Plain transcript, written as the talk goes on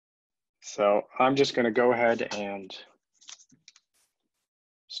So I'm just going to go ahead and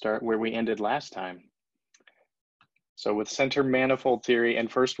start where we ended last time. So with center manifold theory,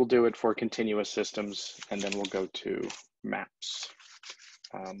 and first we'll do it for continuous systems, and then we'll go to maps.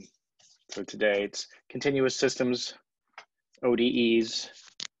 So today it's continuous systems, ODEs.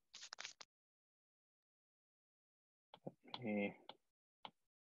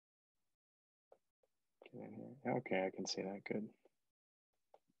 Okay, I can see that, good.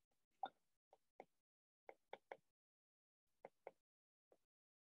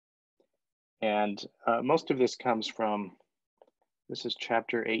 And most of this comes from, this is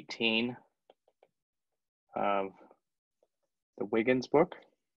chapter 18 of the Wiggins book.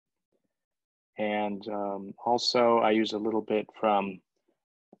 And also I use a little bit from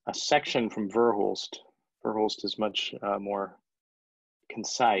a section from Verhulst. Verhulst is much more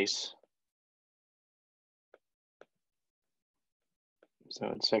concise. So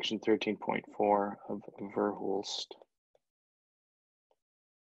it's section 13.4 of Verhulst.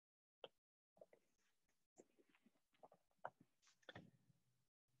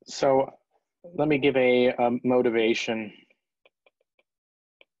 So let me give a motivation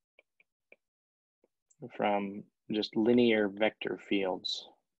from just linear vector fields.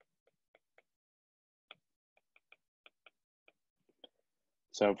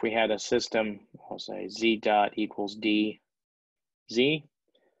 So if we had a system, I'll say z dot equals d z.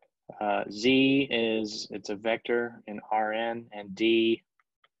 Z is, it's a vector in Rn, and d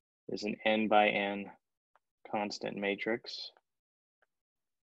is an n by n constant matrix.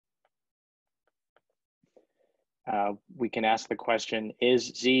 We can ask the question,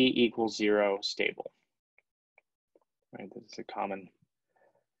 is z equals 0 stable? Right, this is a common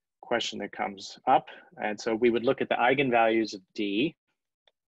question that comes up. And so we would look at the eigenvalues of d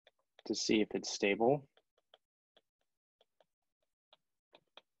to see if it's stable.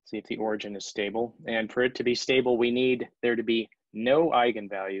 See if the origin is stable. And for it to be stable, we need there to be no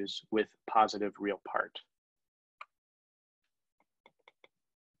eigenvalues with positive real part.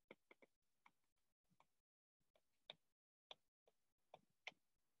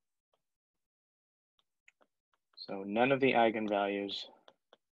 So none of the eigenvalues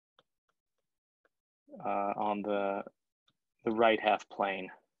on the right half plane.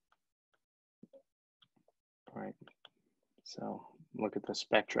 All right, so look at the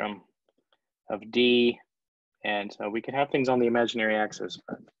spectrum of D, and so we can have things on the imaginary axis,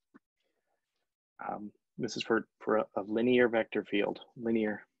 but this is for a linear vector field,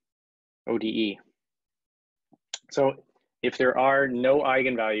 linear ODE. So if there are no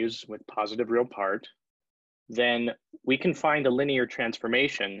eigenvalues with positive real part, then we can find a linear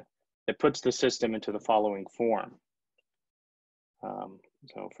transformation that puts the system into the following form.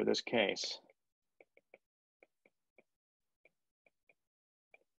 So for this case,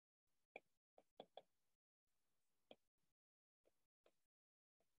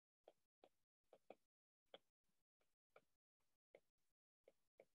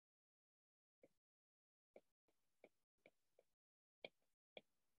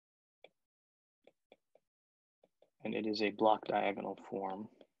 and it is a block diagonal form.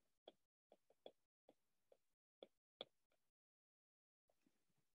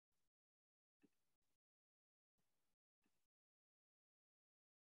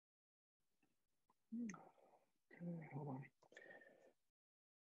 Okay, hold on.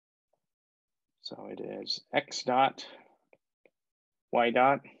 So it is x dot, y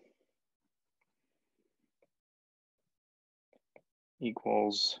dot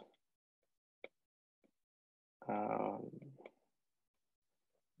equals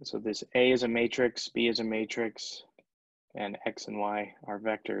so this A is a matrix, B is a matrix, and x and y are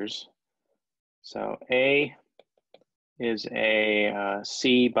vectors. So A is a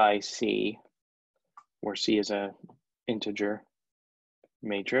C by C, where C is a integer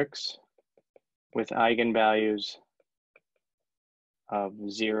matrix with eigenvalues of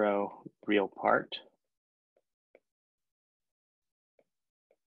 0 real part.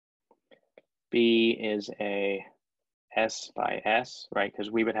 B is a S by S, right?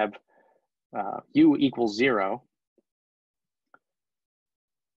 Because we would have U equals 0.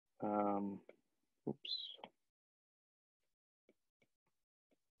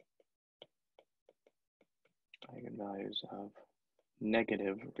 Eigenvalues of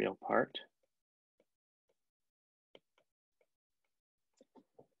negative real part.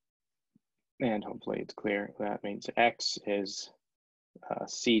 And hopefully it's clear. That means X is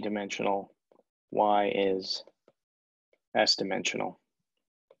C dimensional, Y is S dimensional.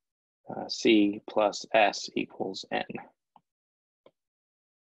 C plus S equals N.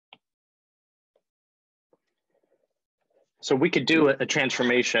 So we could do a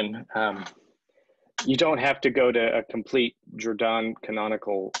transformation. You don't have to go to a complete Jordan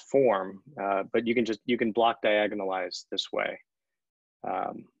canonical form, but you can block diagonalize this way.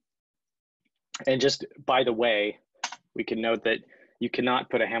 And just by the way, we can note that you cannot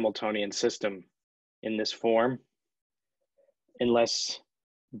put a Hamiltonian system in this form unless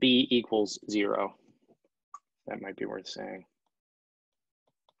B equals 0. That might be worth saying.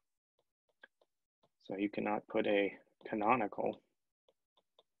 So you cannot put a canonical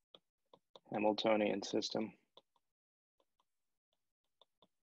Hamiltonian system.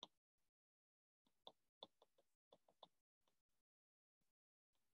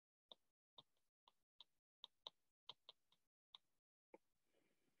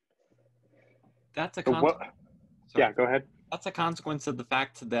 That's a yeah, go ahead. That's a consequence of the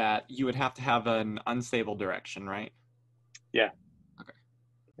fact that you would have to have an unstable direction, right? Yeah. Okay.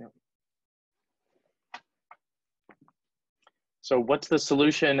 Yeah. So what's the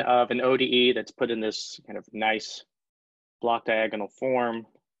solution of an ODE that's put in this kind of nice block diagonal form?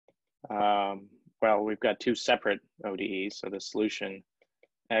 Well, we've got two separate ODEs. So the solution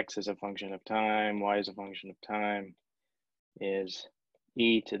x is a function of time, y is a function of time, is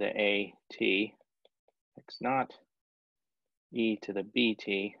e to the at x naught, e to the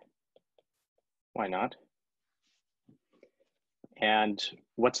bt y naught. And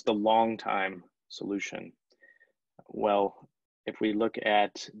what's the long time solution? Well, if we look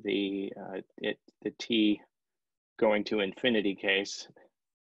at the t going to infinity case,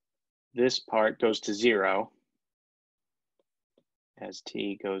 this part goes to 0 as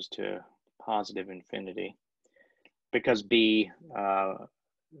t goes to positive infinity, because b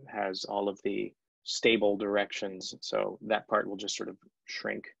has all of the stable directions, so that part will just sort of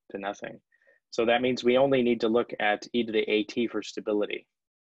shrink to nothing. So that means we only need to look at e to the at for stability.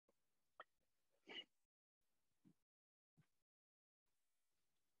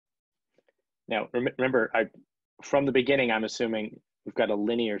 Now, remember, from the beginning, I'm assuming we've got a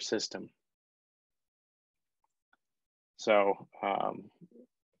linear system. So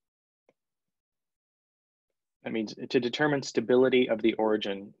that means to determine stability of the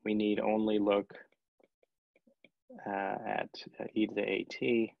origin, we need only look at e to the at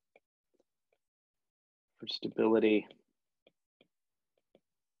for stability.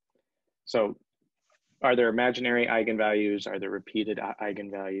 So are there imaginary eigenvalues? Are there repeated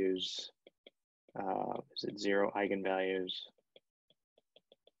eigenvalues? Is it 0 eigenvalues?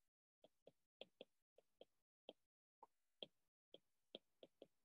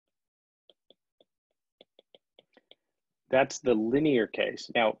 That's the linear case.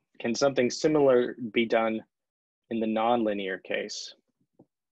 Now, can something similar be done in the nonlinear case?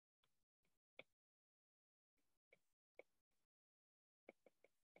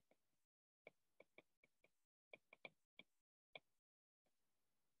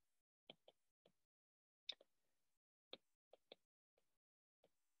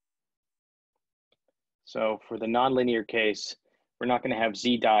 So for the nonlinear case, we're not going to have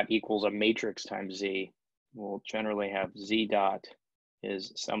z dot equals a matrix times z. We'll generally have z dot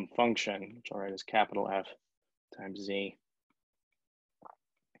is some function, which I'll write as capital F times z.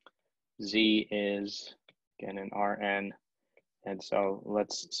 Z is, again, an Rn. And so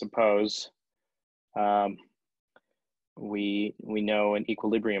let's suppose we know an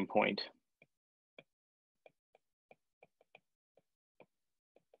equilibrium point.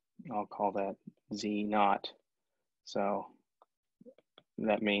 I'll call that z naught. So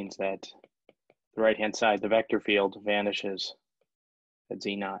that means that the right-hand side, the vector field vanishes at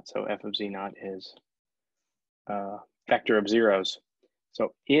z naught. So f of z naught is a vector of zeros.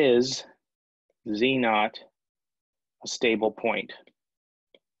 So is z naught a stable point?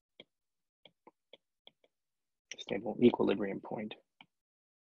 Stable equilibrium point.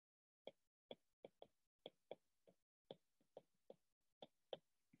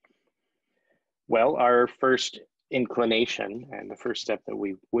 Well, our first inclination and the first step that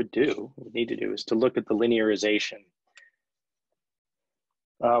we need to do is to look at the linearization.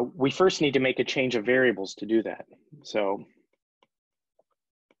 We first need to make a change of variables to do that. So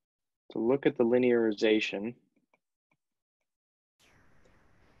to look at the linearization,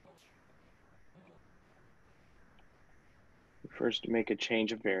 we first make a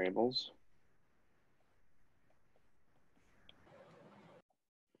change of variables.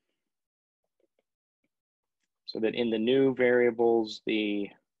 So that in the new variables, the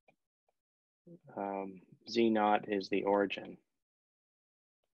z naught is the origin.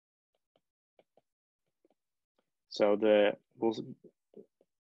 So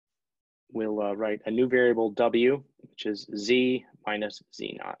we'll write a new variable w, which is z minus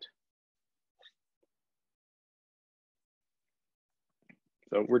z naught.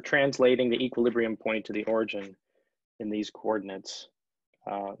 So we're translating the equilibrium point to the origin in these coordinates.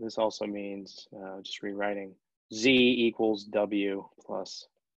 This also means, just rewriting, z equals w plus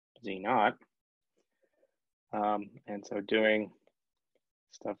z naught. And so doing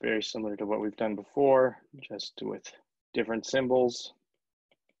stuff very similar to what we've done before, just with different symbols.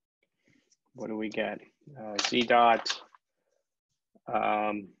 What do we get? Z dot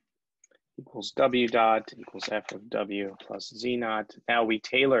equals w dot equals f of w plus z naught. Now we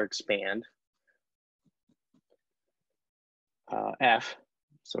Taylor expand f,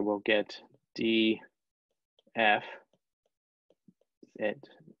 so we'll get df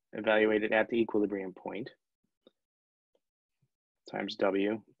evaluated at the equilibrium point times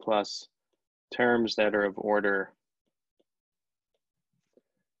w plus terms that are of order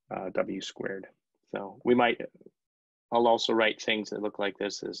w squared. So we might, I'll also write things that look like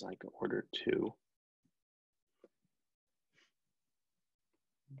this as like order 2.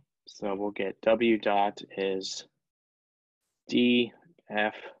 So we'll get w dot is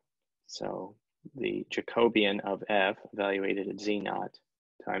df, so the Jacobian of f evaluated at z naught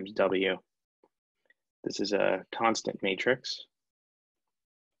times w. This is a constant matrix.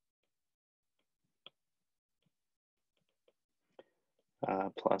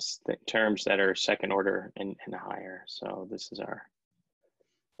 Plus the terms that are second order and higher. So this is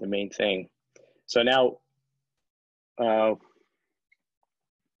the main thing. So now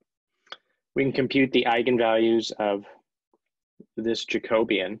we can compute the eigenvalues of this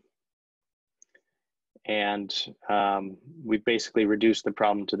Jacobian. And we've basically reduced the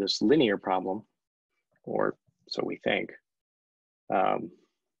problem to this linear problem, or so we think. So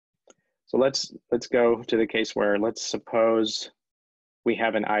let's go to the case where, let's suppose we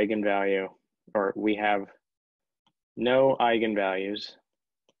have an eigenvalue, or we have no eigenvalues.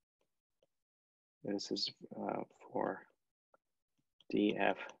 This is for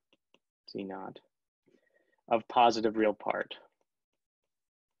df z naught of positive real part.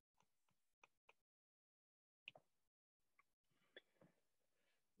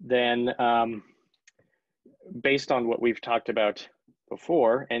 Then based on what we've talked about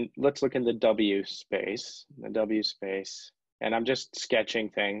before, and let's look in the W space, and I'm just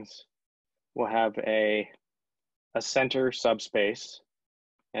sketching things. We'll have a center subspace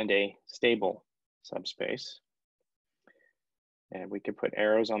and a stable subspace. And we could put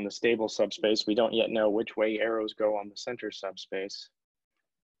arrows on the stable subspace. We don't yet know which way arrows go on the center subspace.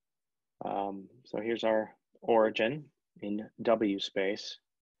 So here's our origin in W space.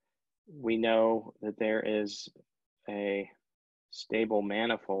 We know that there is a stable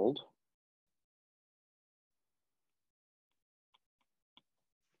manifold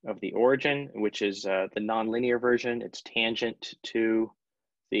of the origin, which is the nonlinear version. It's tangent to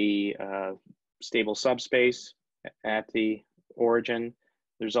the stable subspace at the origin.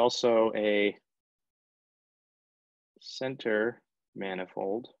 There's also a center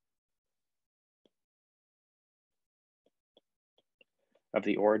manifold of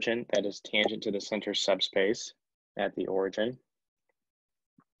the origin that is tangent to the center subspace at the origin.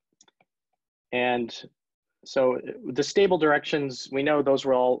 And so the stable directions, we know those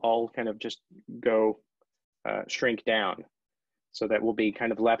will all kind of just go shrink down, so that we'll be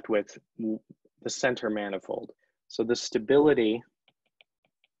kind of left with the center manifold. So the stability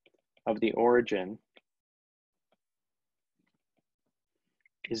of the origin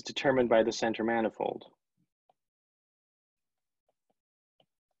is determined by the center manifold.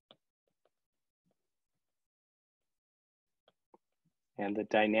 And the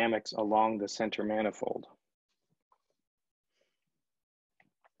dynamics along the center manifold.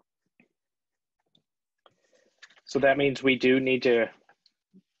 So that means we do need to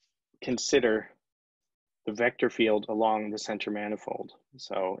consider the vector field along the center manifold.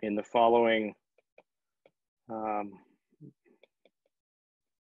 So in the following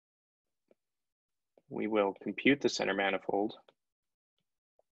we will compute the center manifold,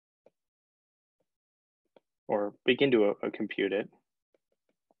 or begin to compute it,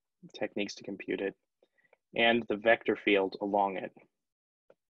 techniques to compute it, and the vector field along it.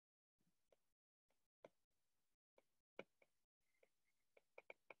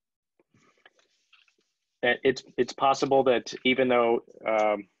 It's possible that even though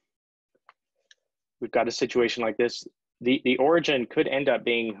we've got a situation like this, the origin could end up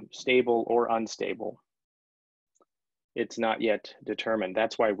being stable or unstable. It's not yet determined.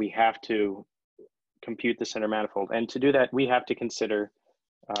 That's why we have to compute the center manifold. And to do that, we have to consider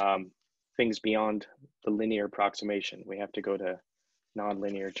things beyond the linear approximation. We have to go to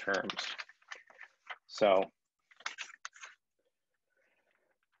nonlinear terms. So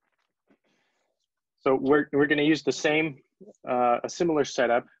we're going to use the same a similar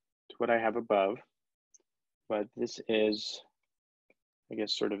setup to what I have above, but this is, I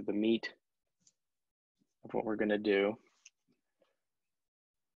guess, sort of the meat of what we're going to do.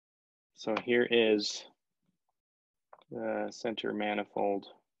 So here is the center manifold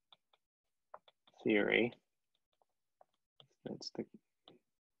theory. That's the,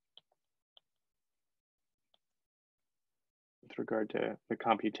 with regard to the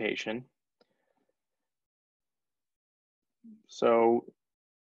computation. So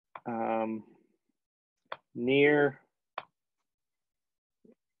near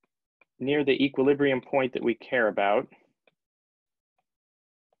the equilibrium point that we care about,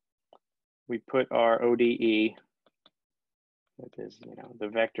 we put our ODE, that is, the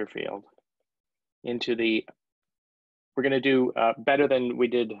vector field, into the, we're going to do better than we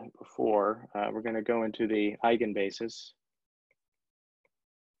did before. We're going to go into the eigenbasis.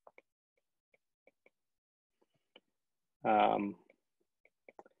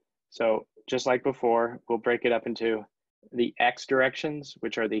 So just like before, we'll break it up into the x directions,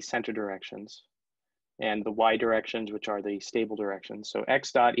 which are the center directions, and the y directions, which are the stable directions. So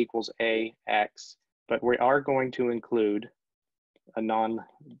x dot equals ax, but we are going to include the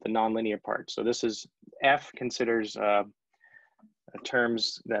nonlinear part. So this is, f considers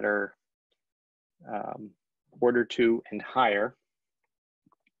terms that are order 2 and higher.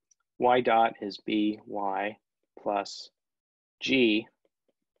 Y dot is by plus g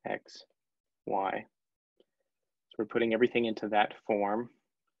x y. So we're putting everything into that form.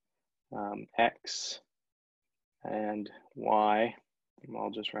 X and y, I'll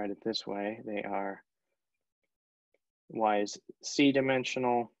just write it this way. They are, y is c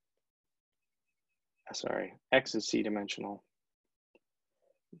dimensional. Sorry, x is c dimensional.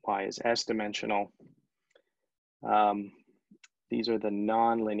 Y is s dimensional. These are the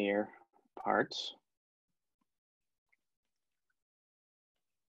nonlinear parts.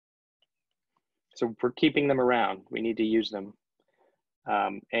 So we're keeping them around. We need to use them.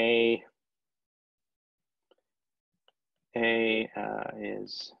 A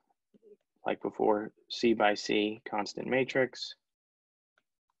is, like before, C by C, constant matrix.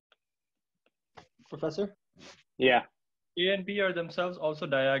 Professor? Yeah. A and B are themselves also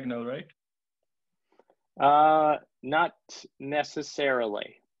diagonal, right? Not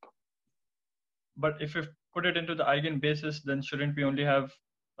necessarily. But if we put it into the eigenbasis, then shouldn't we only have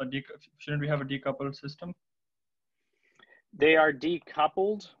a shouldn't we have a decoupled system? They are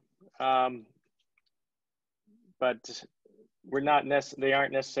decoupled, but we're not they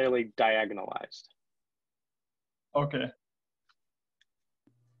aren't necessarily diagonalized. Okay.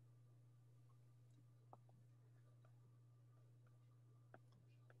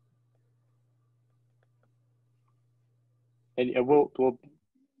 And we'll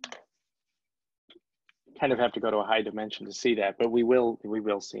kind of have to go to a high dimension to see that, but we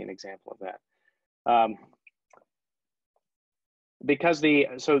will see an example of that. Because the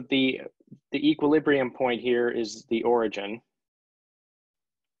equilibrium point here is the origin.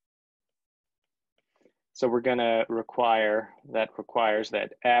 So we're going to requires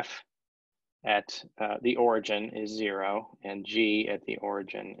that f at the origin is 0 and g at the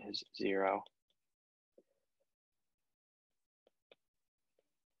origin is 0.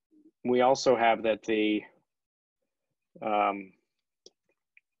 We also have that the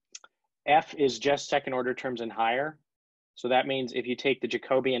f is just second order terms and higher. So that means if you take the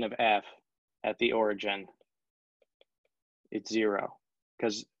Jacobian of f at the origin, it's 0,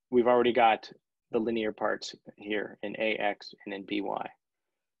 because we've already got the linear parts here in ax and in by.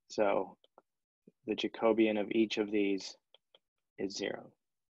 So the Jacobian of each of these is 0.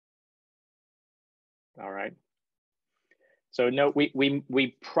 All right. So no,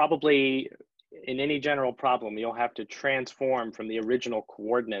 we probably, in any general problem, you'll have to transform from the original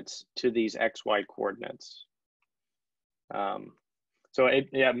coordinates to these xy coordinates. So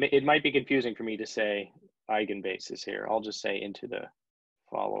it might be confusing for me to say eigenbasis here. I'll just say into the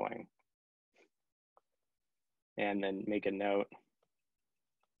following, and then make a note.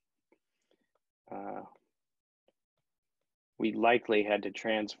 We likely had to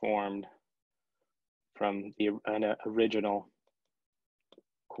transform from the original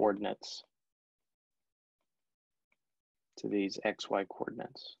coordinates to these xy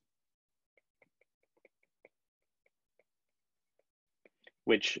coordinates,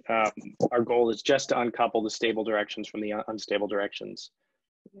 which our goal is just to uncouple the stable directions from the unstable directions,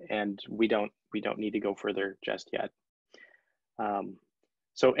 and we don't need to go further just yet.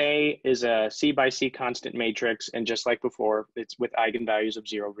 So A is a C by C constant matrix, and just like before, it's with eigenvalues of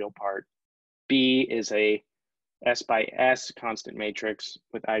 0 real part. B is a S by S constant matrix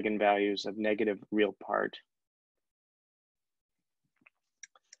with eigenvalues of negative real part.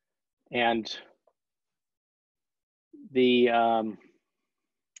 And the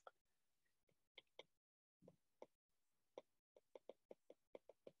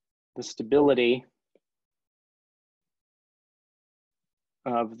stability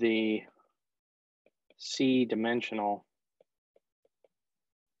of the C-dimensional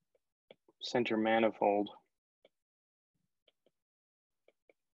center manifold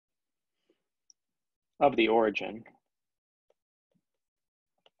of the origin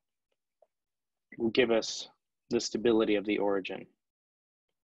will give us the stability of the origin.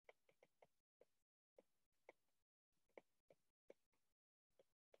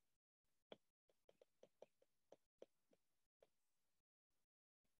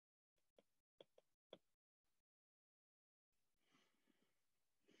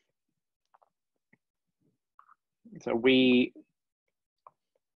 So we're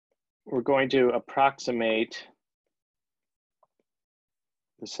going to approximate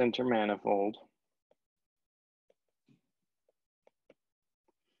the center manifold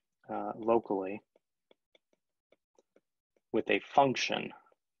locally with a function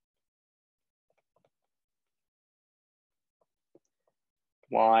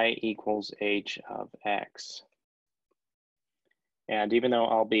y equals h of x. And even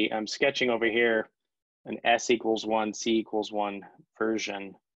though I'm sketching over here an s equals 1, c equals 1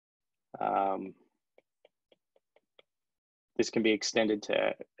 version, this can be extended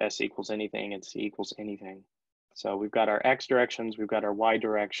to s equals anything and c equals anything. So we've got our x directions, we've got our y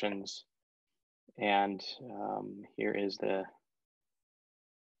directions, and here is the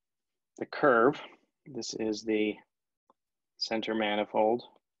curve. This is the center manifold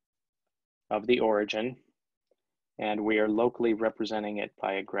of the origin, and we are locally representing it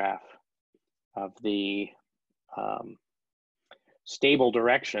by a graph of the stable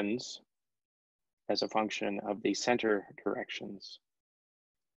directions as a function of the center directions.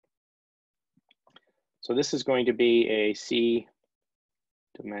 So this is going to be a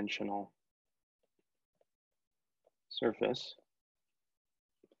C-dimensional surface,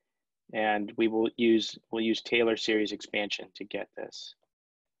 and we'll use Taylor series expansion to get this,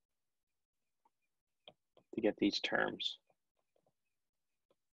 to get these terms.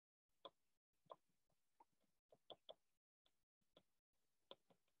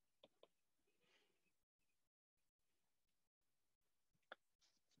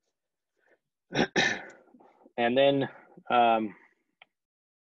 And then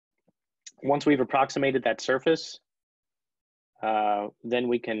once we've approximated that surface, then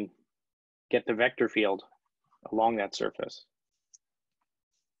we can get the vector field along that surface.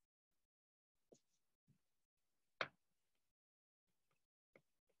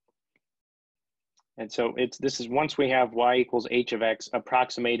 And so this is once we have y equals h of x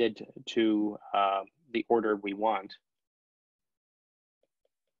approximated to the order we want.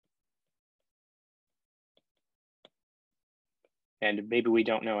 And maybe we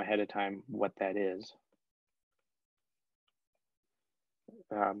don't know ahead of time what that is.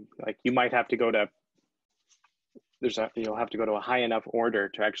 Like you might have to go to, you'll have to go to a high enough order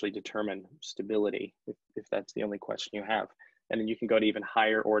to actually determine stability, if that's the only question you have. And then you can go to even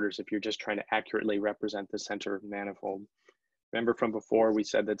higher orders if you're just trying to accurately represent the center manifold. Remember from before, we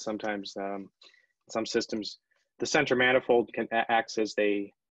said that sometimes some systems, the center manifold acts as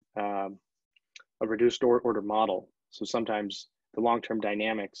a reduced order model. So sometimes the long-term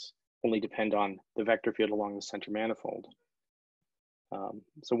dynamics only depend on the vector field along the center manifold.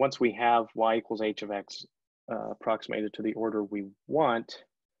 So once we have y equals h of x approximated to the order we want,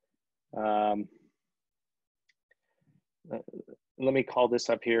 let me call this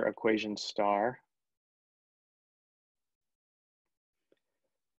up here equation star.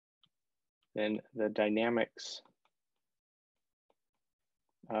 Then the dynamics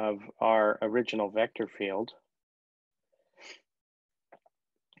of our original vector field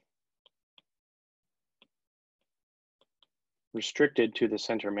restricted to the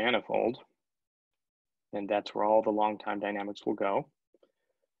center manifold, and that's where all the long time dynamics will go,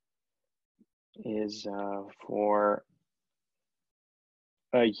 is for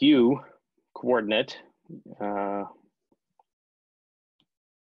a u coordinate, for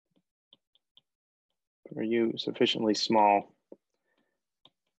u sufficiently small,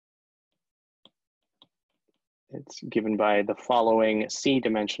 it's given by the following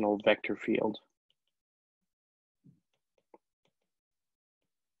C-dimensional vector field.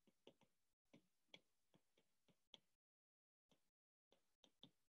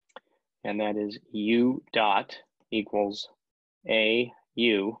 And that is u dot equals a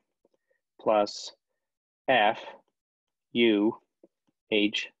u plus f u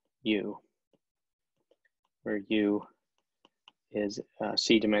h u, where u is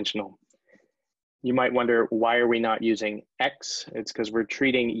C-dimensional You might wonder, why are we not using X? It's because we're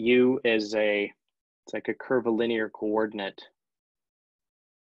treating U as it's like a curvilinear coordinate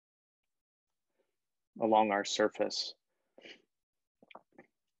along our surface.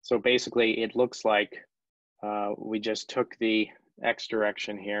 So basically it looks like we just took the X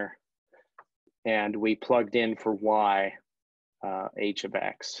direction here and we plugged in for Y, H of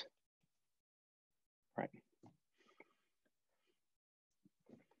X, right?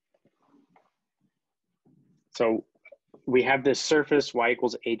 So we have this surface, Y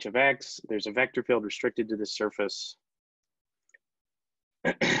equals H of X. There's a vector field restricted to the surface.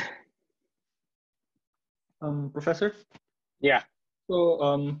 Professor? Yeah.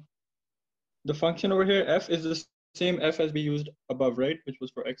 So the function over here, f, is the same f as we used above, right? Which was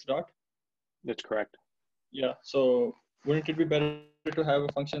for x dot. That's correct. Yeah, so wouldn't it be better to have a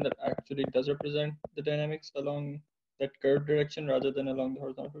function that actually does represent the dynamics along that curved direction rather than along the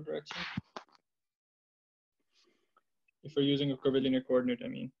horizontal direction? If we're using a curvilinear coordinate, I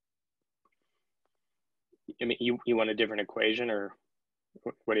mean. I mean, you want a different equation, or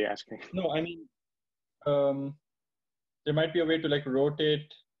what are you asking? No, I mean, there might be a way to like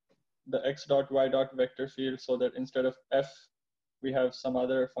rotate the x dot y dot vector field so that instead of f, we have some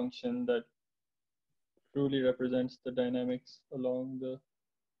other function that truly represents the dynamics along the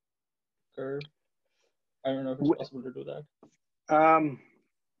curve. I don't know if it's possible to do that.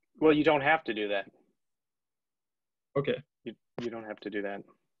 Well, you don't have to do that. Okay. You don't have to do that.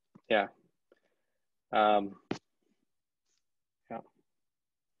 Yeah. Yeah.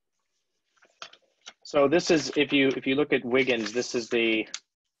 So this is, if you look at Wiggins, this is the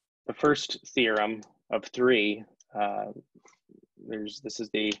first theorem of three. This is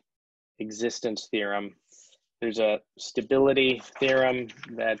the existence theorem. There's a stability theorem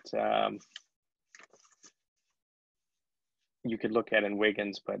that you could look at in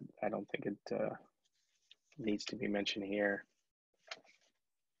Wiggins, but I don't think it needs to be mentioned here.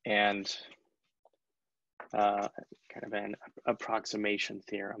 And kind of an approximation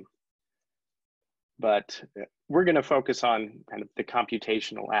theorem. But we're going to focus on kind of the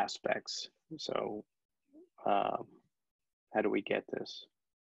computational aspects. So how do we get this?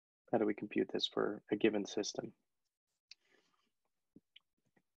 How do we compute this for a given system?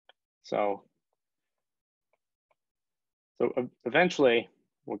 So eventually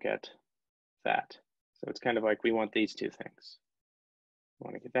we'll get that. So it's kind of like we want these two things. We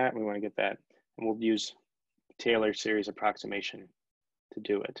want to get that, we want to get that. And we'll use Taylor series approximation to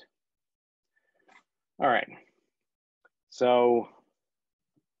do it. All right. So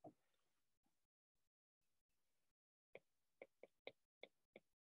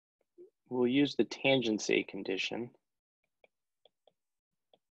we'll use the tangency condition.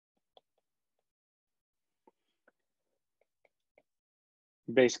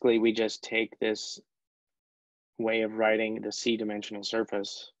 Basically, we just take this way of writing the C-dimensional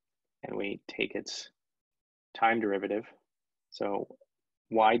surface and we take its time derivative. So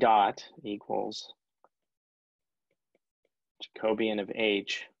y dot equals Jacobian of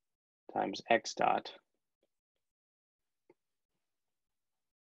h times x dot.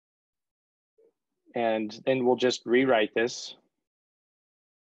 And then we'll just rewrite this.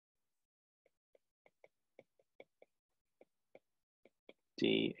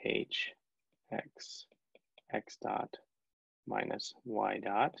 dh x dot minus y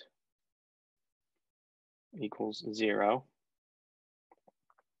dot equals 0.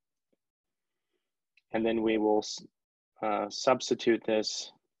 And then we will substitute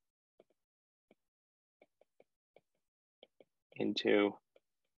this into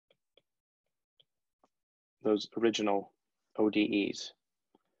those original ODEs.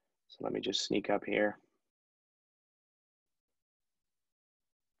 So let me just sneak up here.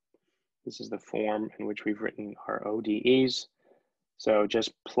 This is the form in which we've written our ODEs. So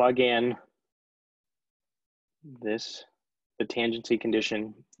just plug in this, the tangency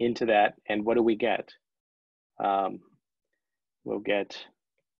condition, into that, and what do we get? We'll get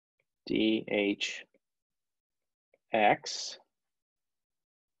DHX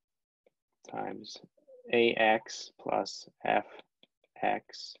times AX plus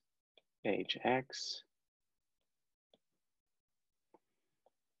FX HX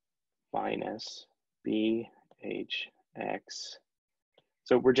minus BHX.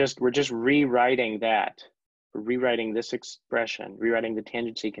 So we're just rewriting that. We're rewriting this expression, rewriting the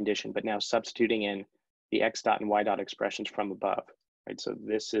tangency condition, but now substituting in the x dot and y dot expressions from above, right? So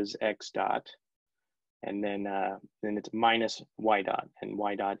this is x dot, and then it's minus y dot, and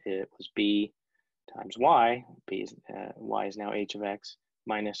y dot it was b times y. B is y is now h of x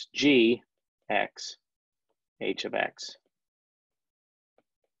minus g x h of x.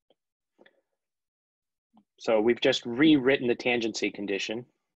 So we've just rewritten the tangency condition.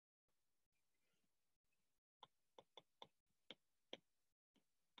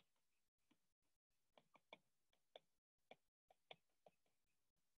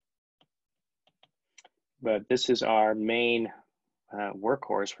 But this is our main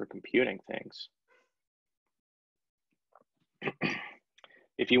workhorse for computing things.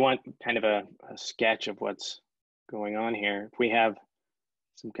 If you want kind of a sketch of what's going on here, if we have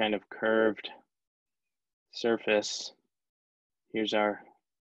some kind of curved surface, here's our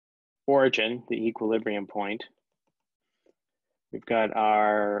origin, the equilibrium point. We've got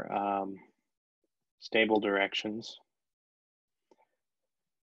our stable directions.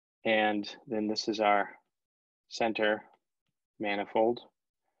 And then this is our center manifold.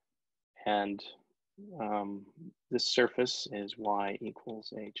 And this surface is y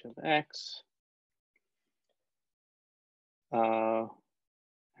equals h of x. And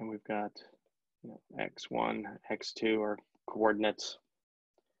we've got x1, x2 are coordinates.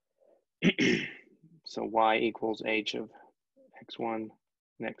 So y equals h of x1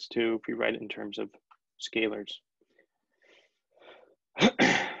 and x2 if we write it in terms of scalars.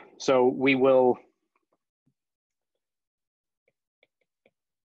 So we'll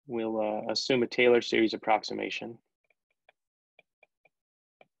assume a Taylor series approximation.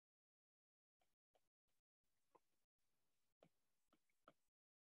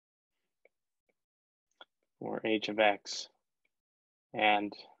 Or h of x,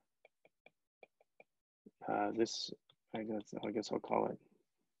 and this, I guess I'll call it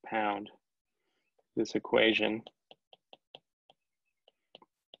pound, this equation.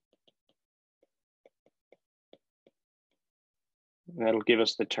 That'll give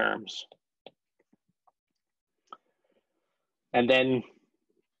us the terms. And then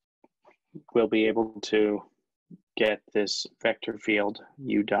we'll be able to get this vector field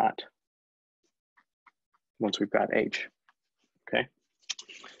u dot once we've got h. Okay.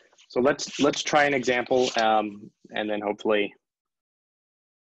 So let's try an example, and then hopefully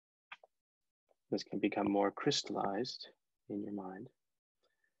this can become more crystallized in your mind.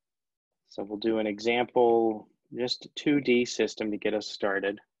 So we'll do an example, just a 2D system to get us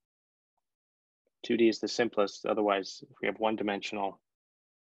started. 2D is the simplest. Otherwise, if we have one-dimensional,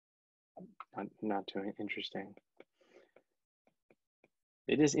 not too interesting.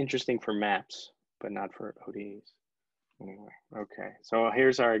 It is interesting for maps, but not for ODEs. Anyway, okay. So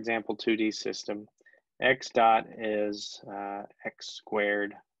here's our example 2D system. X dot is x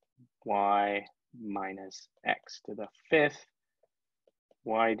squared y minus x to the 5th.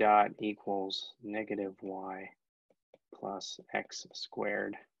 Y dot equals negative y plus x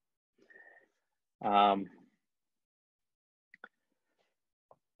squared.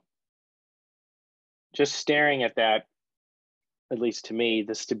 Just staring at that, at least to me,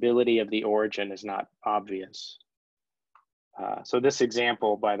 the stability of the origin is not obvious. So this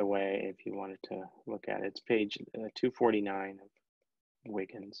example, by the way, if you wanted to look at it, it's page 249 of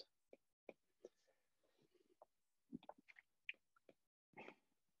Wiggins.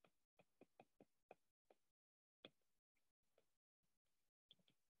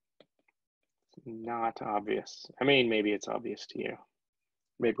 It's not obvious. I mean, maybe it's obvious to you.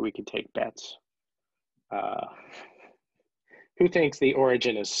 Maybe we could take bets. Who thinks the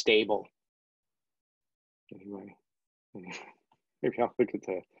origin is stable? Anybody? Maybe I'll look at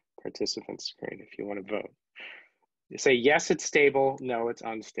the participant screen if you want to vote. You say, yes, it's stable. No, it's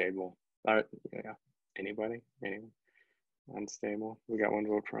unstable. Yeah. Anybody? Anyone? Unstable. We got one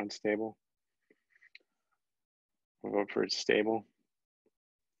vote for unstable. One vote for stable.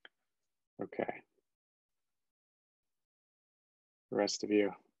 Okay. The rest of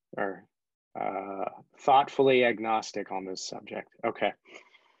you are thoughtfully agnostic on this subject. Okay.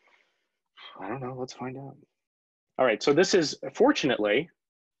 I don't know. Let's find out. All right. So this is, fortunately,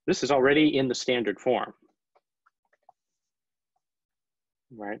 this is already in the standard form.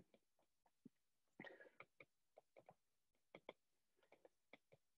 Right?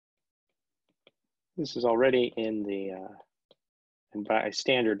 This is already in the by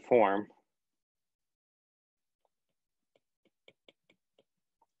standard form.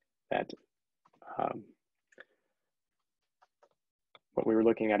 That what we were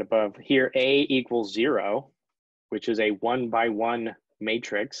looking at above here, A equals 0, which is a 1-by-1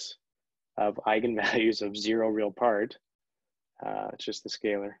 matrix of eigenvalues of 0 real part. It's just the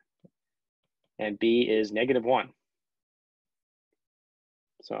scalar. And B is -1.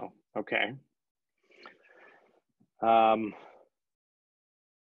 So, okay.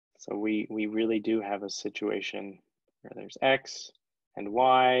 So we really do have a situation where there's X and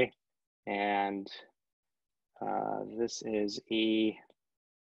Y, and this is E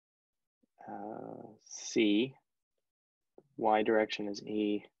C, y direction is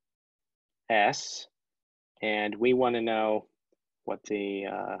E, S, and we want to know what the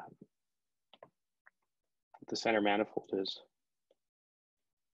center manifold is.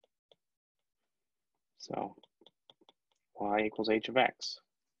 So y equals h of x.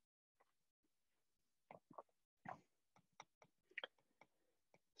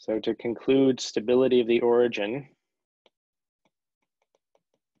 So to conclude stability of the origin,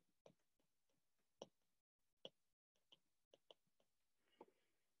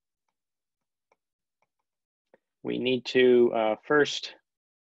 we need to first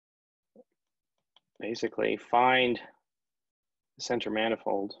basically find the center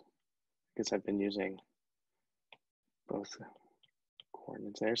manifold, because I've been using both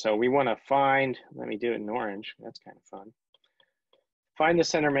coordinates there. So we want to find, let me do it in orange, that's kind of fun. Find the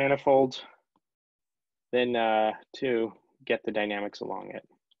center manifold, then to get the dynamics along it.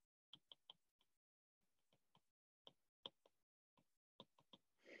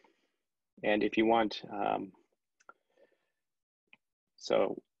 And if you want,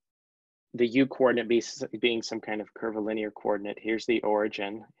 so the u coordinate being some kind of curvilinear coordinate, here's the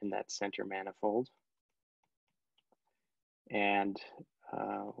origin in that center manifold. And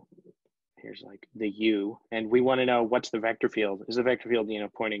here's like the u, and we want to know what's the vector field. Is the vector field, you know,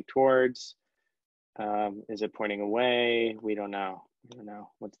 pointing towards? Is it pointing away? We don't know. We don't know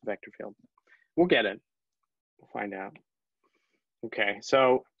what's the vector field. We'll get it. We'll find out. Okay,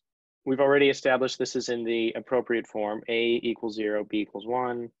 so we've already established this is in the appropriate form. A equals 0, B equals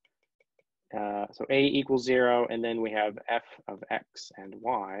 1. So A equals 0, and then we have f of x and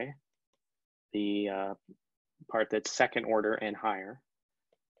y, the part that's second order and higher.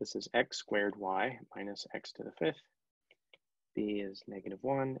 This is x squared y minus x to the 5th. B is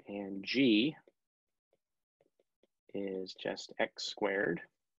 -1, and g is just x squared.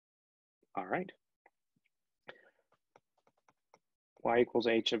 All right. Y equals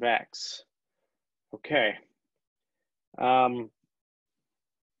h of x. Okay. We're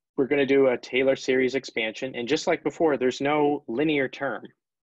going to do a Taylor series expansion, and just like before, there's no linear term.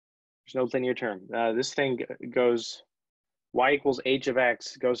 There's no linear term. This thing goes, y equals h of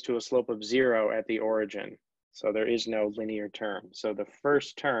x goes to a slope of 0 at the origin. So there is no linear term. So the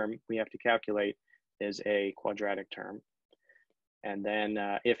first term we have to calculate is a quadratic term. And then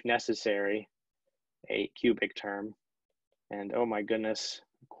if necessary, a cubic term. And oh my goodness,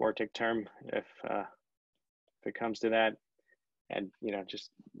 quartic term if it comes to that. And you know,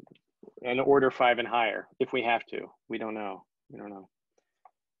 just an order 5 and higher if we have to. We don't know. We don't know.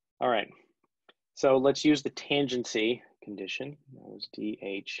 All right. So let's use the tangency condition. That was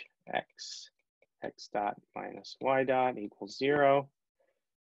dHx, x dot minus y dot equals 0.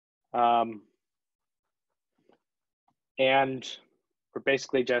 And we're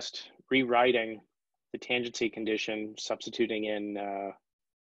basically just rewriting the tangency condition, substituting in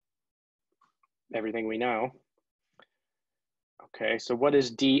everything we know. Okay, so what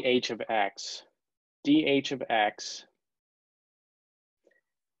is dH of x? dH of x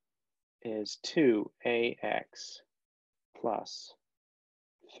is 2ax plus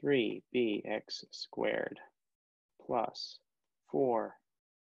 3bx squared plus 4cx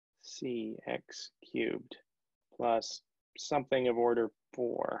cubed plus something of order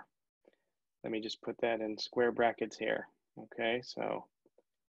 4. Let me just put that in square brackets here. Okay, so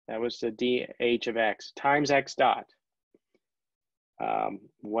that was the dH of x times x dot.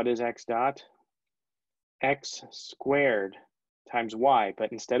 What is x dot? X squared times y,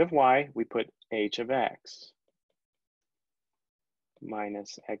 but instead of y, we put h of x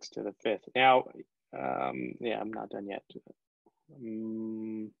minus x to the 5th. Now, yeah, I'm not done yet.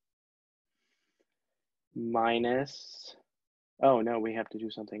 Minus, oh no, we have to do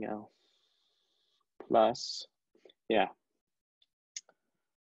something else. Plus, yeah.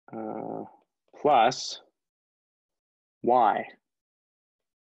 Plus y.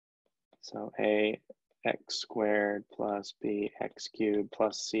 So a x squared plus b x cubed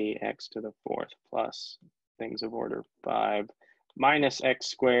plus c x to the 4th plus things of order 5 minus x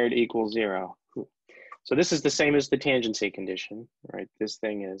squared equals 0. So this is the same as the tangency condition, right? This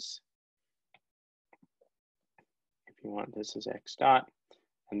thing is, if you want, this is x dot.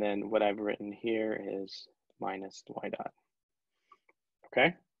 And then what I've written here is minus y dot. Okay,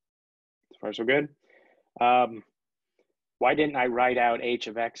 as far as we're good. Why didn't I write out h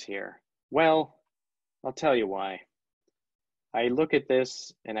of x here? Well, I'll tell you why. I look at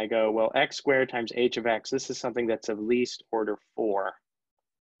this and I go, well, x squared times h of x, this is something that's of least order 4.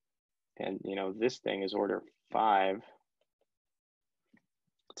 And you know, this thing is order 5.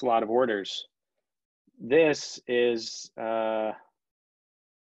 It's a lot of orders. This is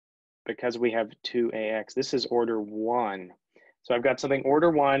because we have 2ax, this is order 1. So I've got something order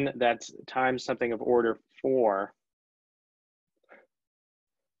 1 that's times something of order 4.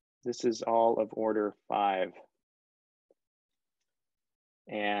 This is all of order 5.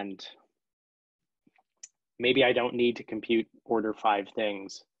 And maybe I don't need to compute order 5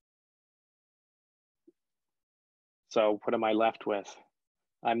 things. So what am I left with?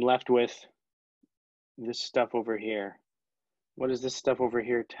 I'm left with this stuff over here. What does this stuff over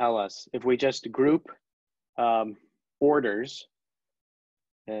here tell us? If we just group orders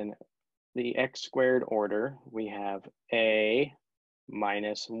in the x squared order, we have a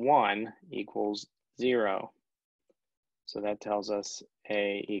minus 1 equals 0. So that tells us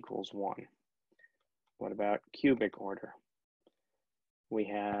a equals 1. What about cubic order? We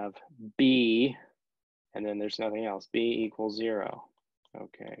have b, and then there's nothing else. B equals 0.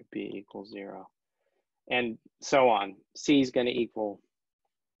 Okay, b equals 0. And so on. C is going to equal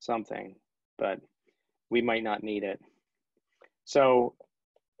something, but we might not need it. So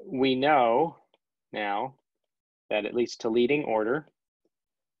we know now that at least to leading order,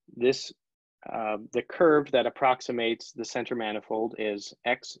 this the curve that approximates the center manifold is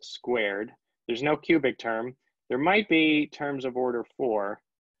x squared. There's no cubic term. There might be terms of order 4.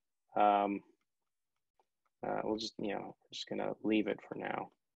 We'll just, just gonna leave it for now.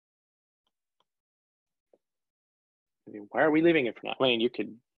 Why are we leaving it for now? I mean, you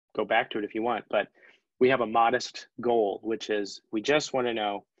could go back to it if you want, but we have a modest goal, which is we just want to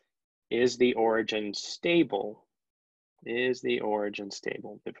know, is the origin stable? Is the origin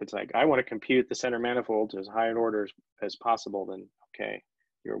stable? If it's like, I want to compute the center manifold as high an order as possible, then okay,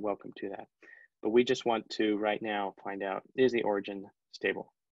 you're welcome to that. But we just want to right now find out, is the origin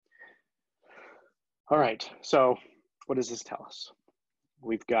stable? All right, so what does this tell us?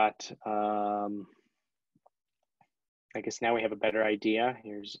 We've got, I guess now we have a better idea.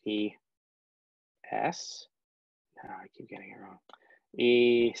 Here's ES. Oh, I keep getting it wrong.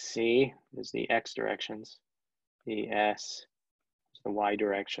 EC is the X directions. ES is the Y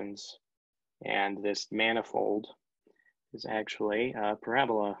directions. And this manifold is actually a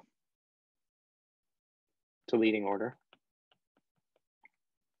parabola to leading order.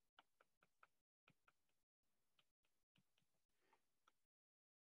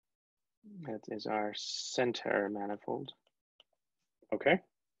 That is our center manifold. Okay.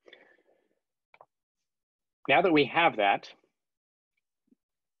 Now that we have that,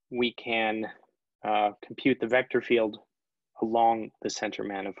 we can compute the vector field along the center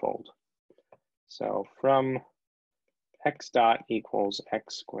manifold. So from x dot equals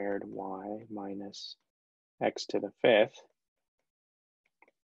x squared y minus x to the 5th,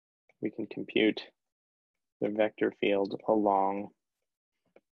 we can compute the vector field along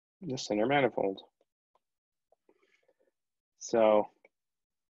the center manifold. So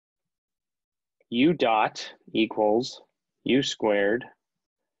u dot equals u squared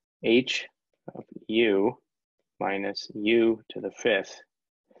h of u minus u to the 5th.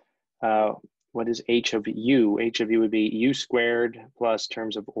 What is h of u? H of u would be u squared plus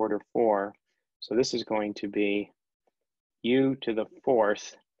terms of order 4. So this is going to be u to the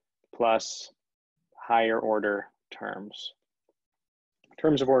 4th plus higher order terms.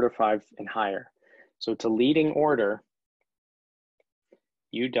 Terms of order 5 and higher. So to leading order,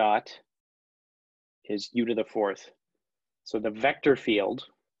 u dot is u to the 4th. So the vector field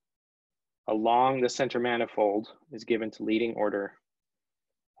along the center manifold is given to leading order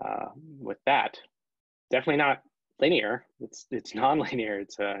with that. Definitely not linear. It's non-linear.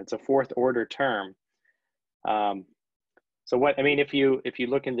 It's a 4th order term. So what I mean, if you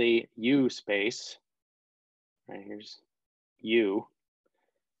look in the U space, right, here's U.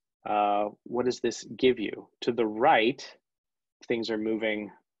 What does this give you? To the right, things are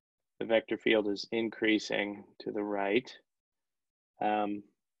moving. The vector field is increasing to the right.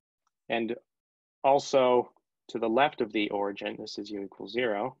 And also to the left of the origin, this is u equals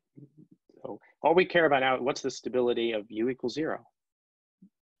 0. So all we care about now, what's the stability of u equals 0?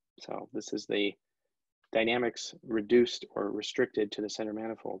 So this is the dynamics reduced or restricted to the center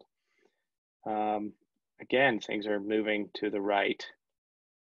manifold. Again, things are moving to the right.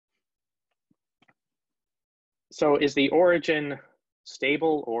 So is the origin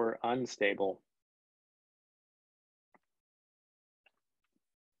stable or unstable?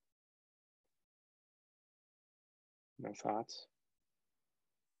 No thoughts?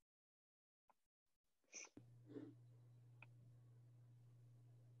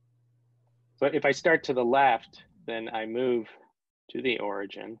 So if I start to the left, then I move to the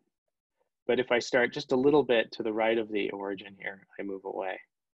origin. But if I start just a little bit to the right of the origin here, I move away.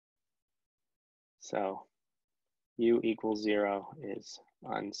 So u equals 0 is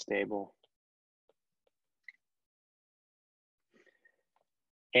unstable.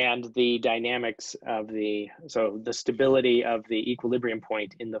 And the dynamics of so the stability of the equilibrium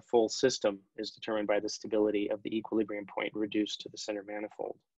point in the full system is determined by the stability of the equilibrium point reduced to the center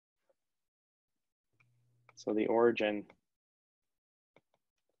manifold. So the origin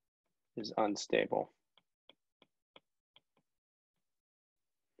is unstable.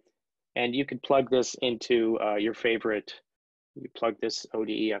 And you could plug this into your favorite, you plug this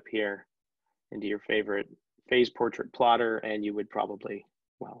ODE up here into your favorite phase portrait plotter, and you would probably,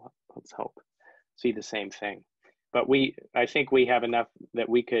 well, let's hope, see the same thing. But I think we have enough that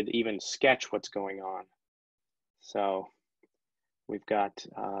we could even sketch what's going on. So we've got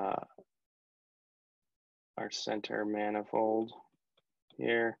our center manifold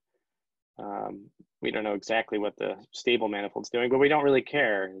here. We don't know exactly what the stable manifold's doing, but we don't really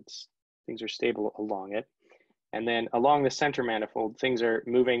care. Things are stable along it. And then along the center manifold, things are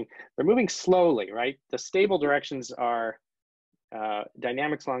moving, they're moving slowly, right? The stable directions are,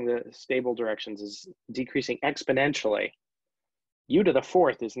 dynamics along the stable directions is decreasing exponentially. U to the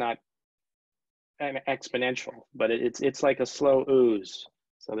fourth is not an exponential, but it's like a slow ooze.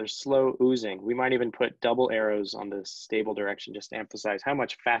 So there's slow oozing. We might even put double arrows on the stable direction just to emphasize how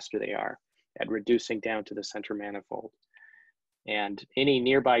much faster they are at reducing down to the center manifold. And any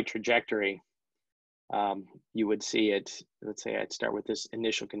nearby trajectory, you would see it, let's say I'd start with this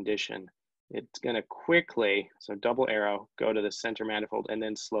initial condition. It's gonna quickly, so double arrow, go to the center manifold and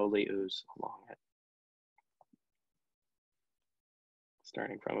then slowly ooze along it.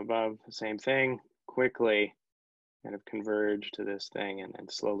 Starting from above, the same thing, quickly kind of converge to this thing and then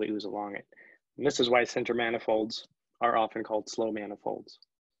slowly ooze along it. And this is why center manifolds are often called slow manifolds,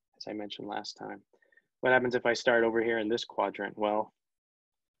 as I mentioned last time. What happens if I start over here in this quadrant? Well,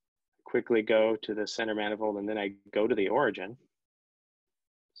 quickly go to the center manifold and then I go to the origin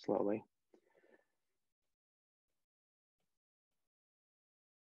slowly.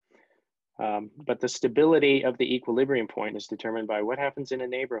 But the stability of the equilibrium point is determined by what happens in a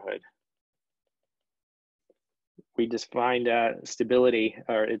neighborhood. We defined stability,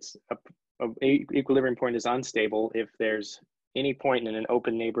 or equilibrium point is unstable if there's any point in an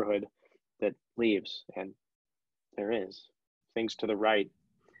open neighborhood that leaves, and there is. Things to the right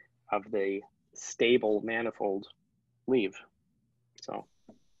of the stable manifold leave. So,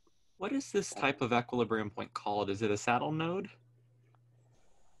 what is this type of equilibrium point called? Is it a saddle node?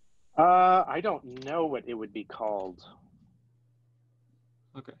 I don't know what it would be called.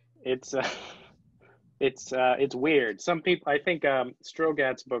 Okay. It's weird. Some people, I think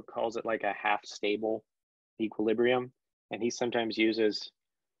Strogat's book calls it like a half stable equilibrium, and he sometimes uses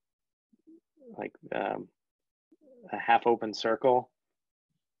like a half open circle,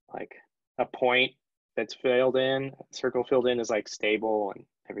 like a point that's filled in, circle filled in is like stable and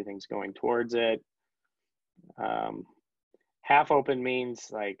everything's going towards it. Half open means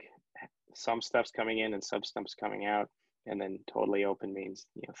like some stuff's coming in and some stuff's coming out, and then totally open means,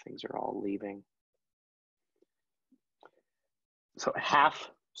 you know, things are all leaving. So half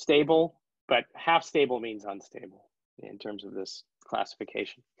stable, but half stable means unstable in terms of this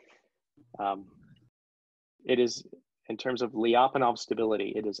classification. It is, in terms of Lyapunov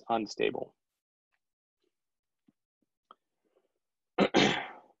stability, it is unstable.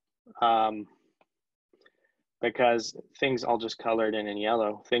 Because things, I'll just color it in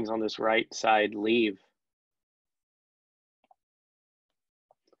yellow, things on this right side leave.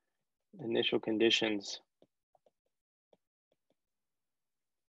 Initial conditions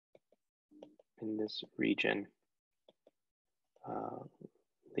in this region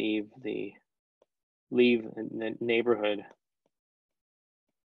leave the neighborhood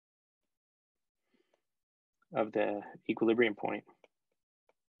of the equilibrium point.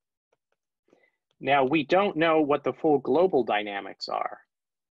 Now, we don't know what the full global dynamics are.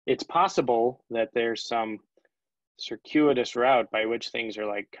 It's possible that there's some circuitous route by which things are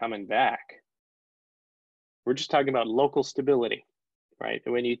like coming back. We're just talking about local stability, right?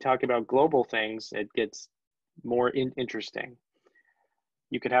 When you talk about global things, it gets more interesting.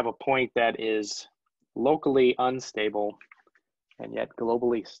 You could have a point that is locally unstable and yet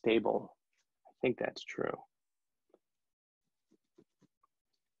globally stable. I think that's true.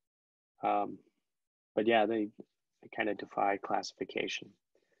 But yeah, they kind of defy classification.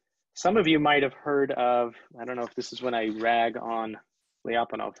 Some of you might have heard of, I don't know if this is when I rag on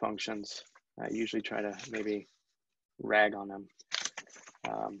Lyapunov functions. I usually try to maybe rag on them.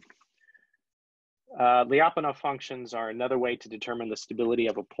 Lyapunov functions are another way to determine the stability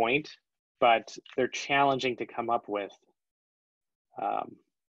of a point, but they're challenging to come up with.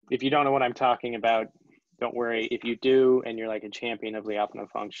 If you don't know what I'm talking about, don't worry. If you do, and you're like a champion of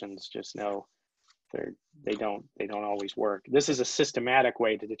Lyapunov functions, just know they don't always work. This is a systematic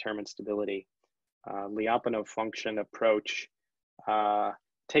way to determine stability. Lyapunov function approach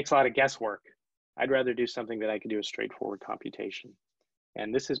takes a lot of guesswork. I'd rather do something that I could do a straightforward computation.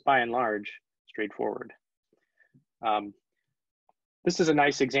 And this is by and large straightforward. This is a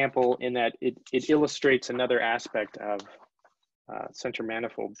nice example in that it illustrates another aspect of center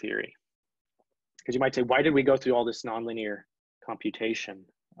manifold theory. Because you might say, why did we go through all this nonlinear computation?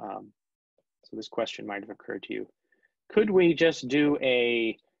 So this question might have occurred to you. Could we just do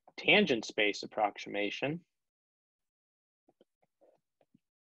a tangent space approximation?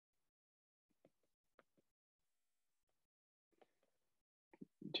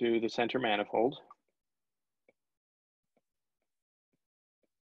 To the center manifold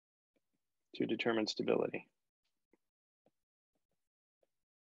to determine stability.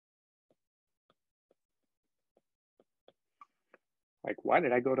 Like, why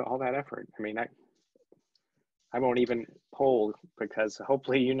did I go to all that effort? I mean, I won't even poll because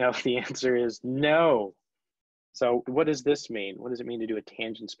hopefully you know the answer is no. So what does this mean? What does it mean to do a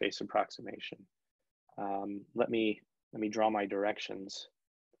tangent space approximation? Let me draw my directions.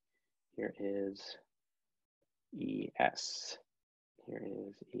 Here is ES. Here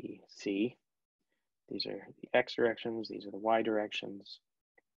is EC. These are the X directions. These are the Y directions.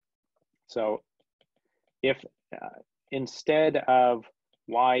 So if instead of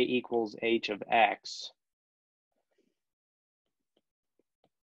Y equals H of X,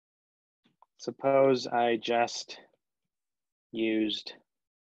 suppose I just used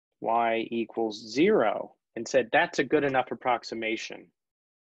Y equals 0 and said that's a good enough approximation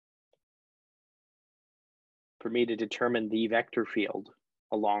for me to determine the vector field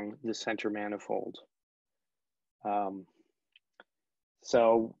along the center manifold.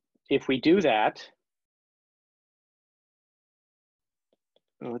 So if we do that,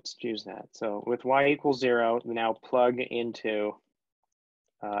 let's choose that. So with Y equals 0, we now plug into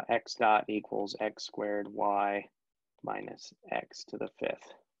X dot equals X squared Y minus X to the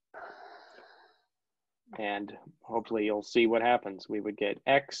 5th. And hopefully you'll see what happens. We would get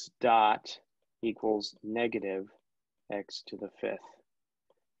X dot equals negative X to the 5th.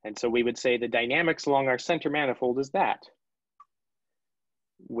 And so we would say the dynamics along our center manifold is that,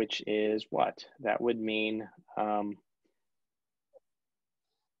 which is what? That would mean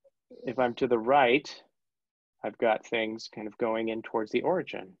if I'm to the right, I've got things kind of going in towards the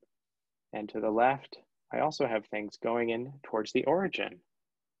origin. And to the left, I also have things going in towards the origin.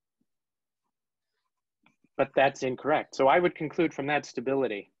 But that's incorrect. So I would conclude from that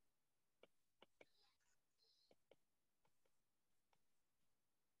stability.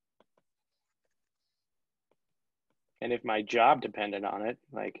 And if my job depended on it,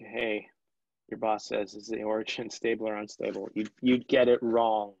 like, hey, your boss says, is the origin stable or unstable? You'd get it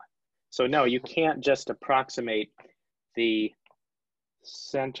wrong. So no, you can't just approximate the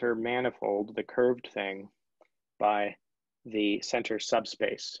center manifold, the curved thing, by the center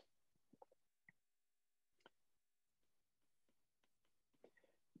subspace.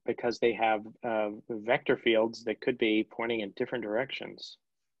 Because they have vector fields that could be pointing in different directions,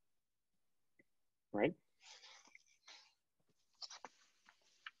 right?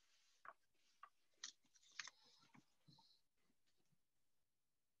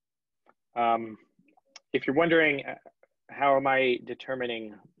 If you're wondering, how am I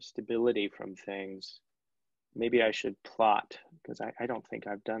determining stability from things? Maybe I should plot, because I don't think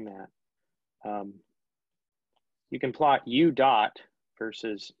I've done that. You can plot U dot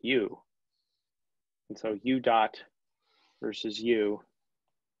versus U. And so U dot versus U.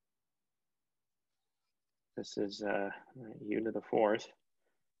 This is U to the 4th.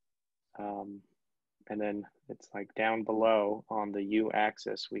 And then it's like down below on the U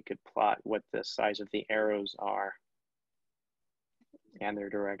axis, we could plot what the size of the arrows are and their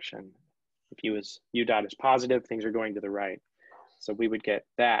direction. If U dot is positive, things are going to the right. So we would get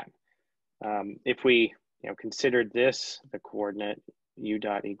that. If we considered this the coordinate, U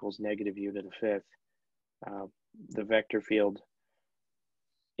dot equals negative U to the 5th, the vector field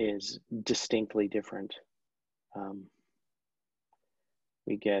is distinctly different.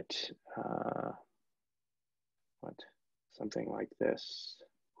 We get something like this.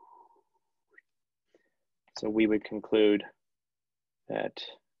 So we would conclude that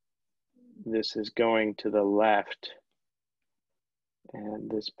this is going to the left and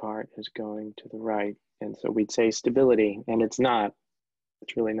this part is going to the right. And so we'd say stability, and it's not.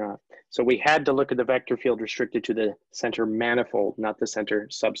 It's really not. So we had to look at the vector field restricted to the center manifold, not the center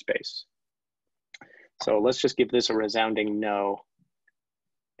subspace. So let's just give this a resounding no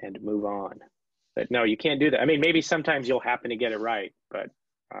and move on. But no, you can't do that. I mean, maybe sometimes you'll happen to get it right, but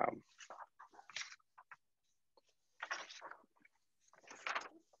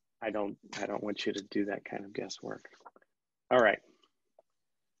I don't want you to do that kind of guesswork. All right.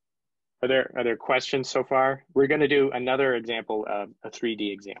 Are there questions so far? We're going to do another example, a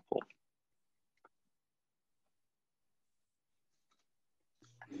 3D example.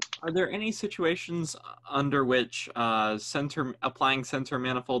 Are there any situations under which applying center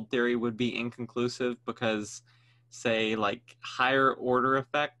manifold theory would be inconclusive because, say, like higher order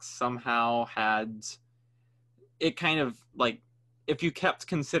effects somehow had it kind of like, if you kept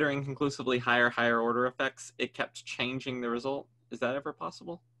considering conclusively higher order effects, it kept changing the result? Is that ever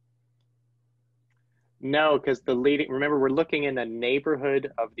possible? No, because remember, we're looking in the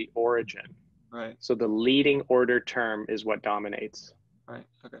neighborhood of the origin. Right. So the leading order term is what dominates. Right,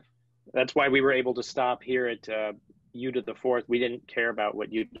 okay. That's why we were able to stop here at u to the fourth. We didn't care about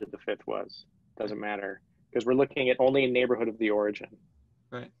what u to the fifth was. Doesn't matter, because we're looking at only in neighborhood of the origin.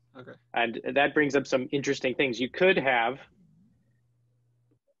 Right, okay. And that brings up some interesting things. You could have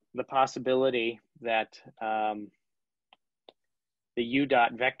the possibility that the u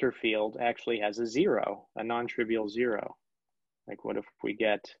dot vector field actually has a zero, a non-trivial zero. Like what if we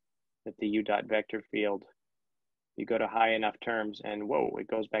get that the u dot vector field, you go to high enough terms and whoa, it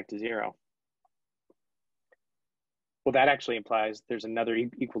goes back to zero. Well, that actually implies there's another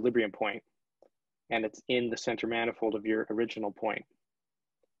equilibrium point, and it's in the center manifold of your original point.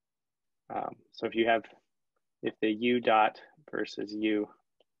 So if the u dot versus u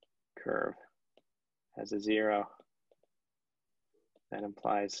curve has a zero, that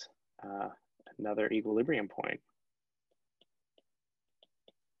implies another equilibrium point.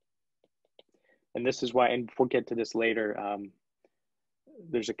 And this is why, and we'll get to this later,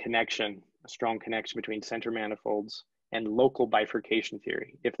 there's a strong connection between center manifolds and local bifurcation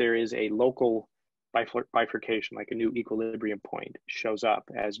theory. If there is a local bifurcation, like a new equilibrium point shows up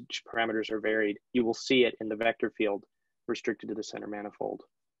as parameters are varied, you will see it in the vector field restricted to the center manifold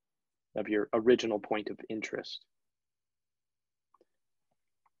of your original point of interest.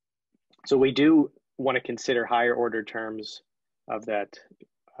 So we do want to consider higher order terms of that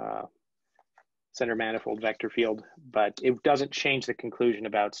center manifold vector field, but it doesn't change the conclusion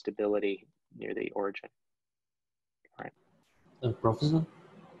about stability near the origin. All right. Professor?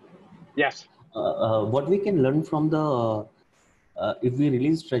 Yes. What we can learn from the, if we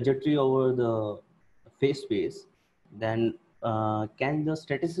release trajectory over the phase space, then can the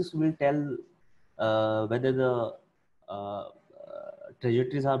statistics will tell whether the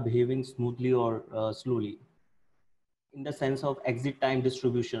trajectories are behaving smoothly or slowly, in the sense of exit time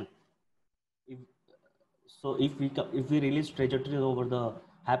distribution. If we release trajectories over the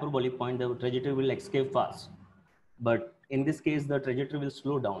hyperbolic point, the trajectory will escape fast. But in this case, the trajectory will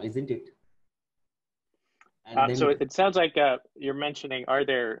slow down, isn't it? So it sounds like you're mentioning, are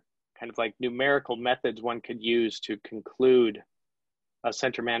there kind of like numerical methods one could use to conclude a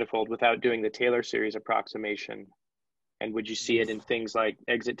center manifold without doing the Taylor series approximation? And would you see it in things like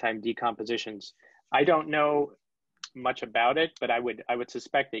exit time decompositions? I don't know much about it, but I would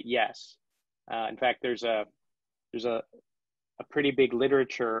suspect that yes. In fact, there's a pretty big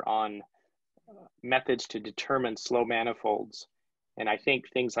literature on methods to determine slow manifolds, and I think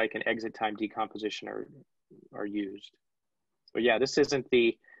things like an exit time decomposition are used. So yeah, this isn't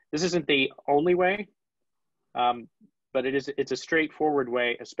the only way, but it's a straightforward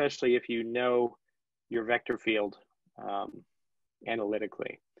way, especially if you know your vector field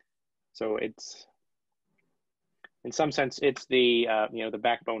analytically. So it's, in some sense, it's the the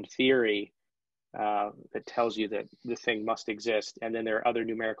backbone theory that tells you that the thing must exist, and then there are other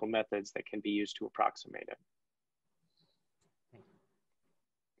numerical methods that can be used to approximate it.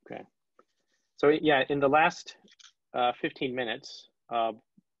 Okay, so yeah, in the last 15 minutes,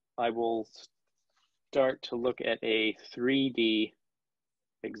 I will start to look at a 3D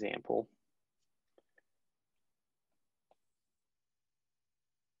example,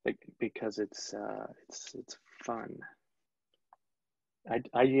 because it's fun.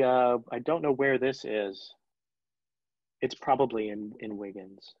 I don't know where this is. It's probably in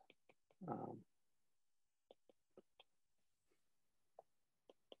Wiggins.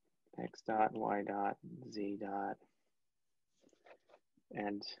 X dot, Y dot, Z dot.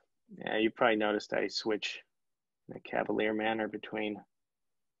 And yeah, you probably noticed I switch in a cavalier manner between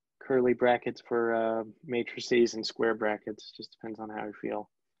curly brackets for matrices and square brackets. Just depends on how you feel.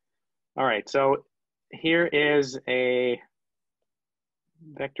 All right, so here is a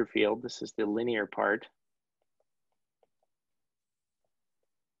vector field. This is the linear part.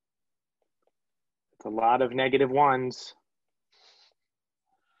 It's a lot of -1s.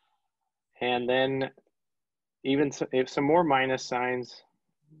 And then even if some more minus signs,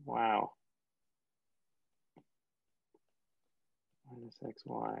 wow. Minus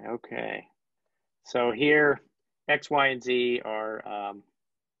xy, okay. So here, x, y, and z are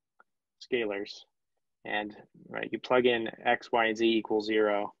scalars. And right, you plug in x, y, and z equals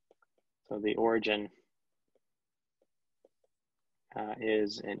 0. So the origin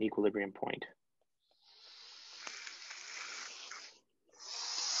is an equilibrium point.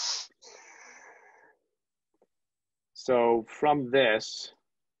 So from this,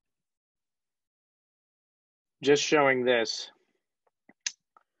 just showing this,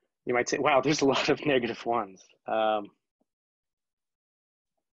 you might say, wow, there's a lot of negative ones.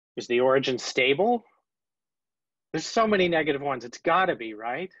 Is the origin stable? There's so many negative ones. It's got to be,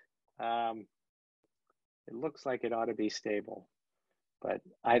 right? It looks like it ought to be stable, but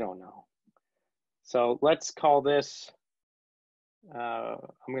I don't know. So let's call this, I'm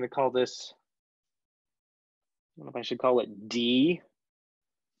going to call this, I don't know if I should call it D,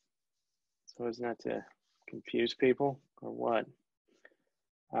 so as not to confuse people, or what?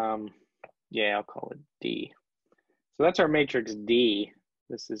 Yeah, I'll call it D. So that's our matrix D.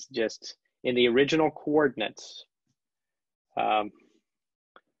 This is just in the original coordinates.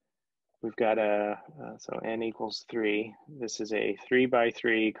 We've got so n equals 3. This is a 3 by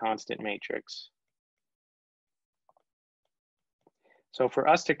 3 constant matrix. So for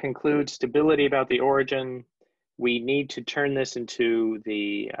us to conclude stability about the origin, we need to turn this into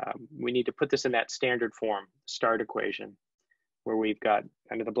the, we need to put this in that standard form, start equation, where we've got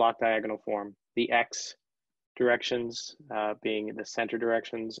under the block diagonal form, the x directions being the center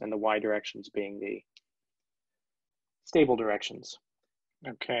directions and the y directions being the stable directions.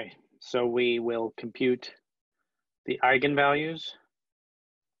 Okay, so we will compute the eigenvalues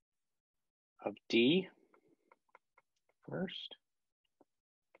of D first.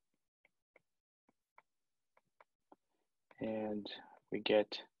 And we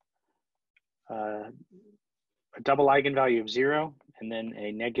get a double eigenvalue of 0 and then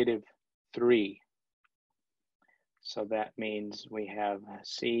a -3. So that means we have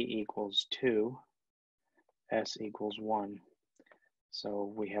C equals 2, S equals 1. So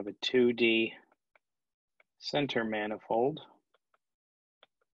we have a 2D center manifold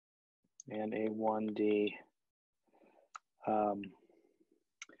and a 1D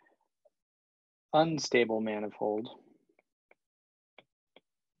unstable manifold.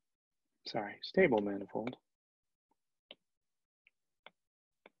 Sorry, stable manifold.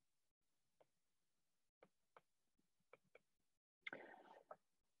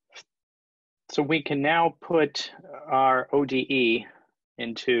 So we can now put our ODE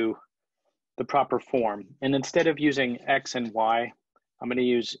into the proper form. And instead of using X and Y, I'm going to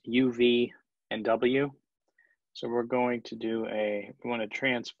use UV and W. So we're going to do we want to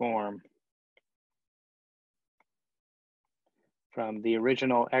transform from the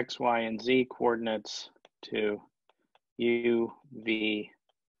original X, Y, and Z coordinates to U, V,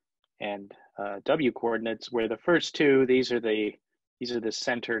 and W coordinates, where the first two, these are the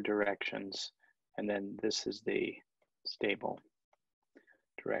center directions, and then this is the stable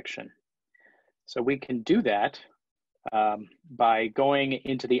direction. So we can do that by going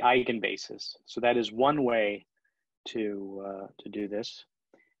into the eigenbases. So that is one way to do this.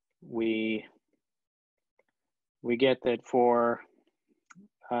 We get that for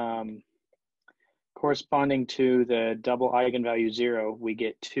corresponding to the double eigenvalue 0, we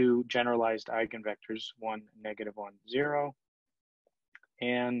get two generalized eigenvectors, 1, -1, 0,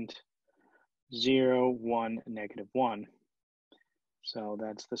 and 0, 1, -1. So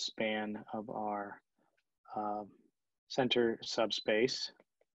that's the span of our center subspace.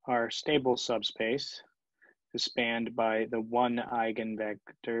 Our stable subspace is spanned by the one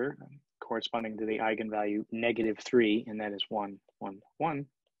eigenvector corresponding to the eigenvalue -3, and that is 1, 1, 1.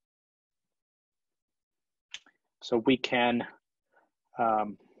 So we can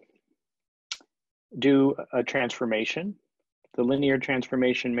do a transformation. The linear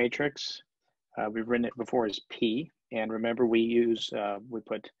transformation matrix, we've written it before as P, and remember we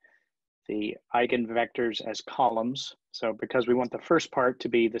put the eigenvectors as columns. So because we want the first part to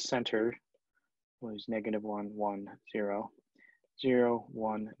be the center, we'll use -1, 1, 0, 0,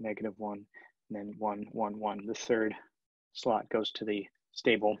 1, -1, and then 1, 1, 1. The third slot goes to the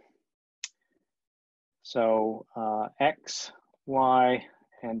stable. So X, Y,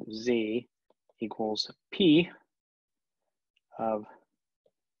 and Z equals P of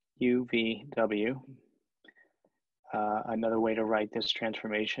U, V, W. Another way to write this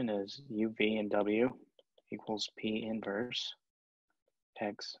transformation is U, V, and W equals P inverse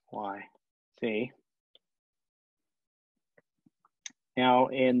X, Y, Z. Now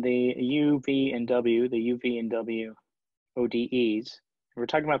in the U, V, and W, the U, V, and W ODEs, we're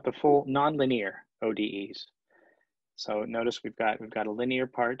talking about the full nonlinear ODEs. So notice we've got a linear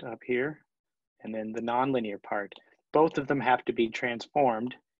part up here, and then the nonlinear part. Both of them have to be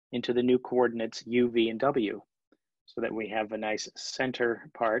transformed into the new coordinates U, V, and W, so that we have a nice center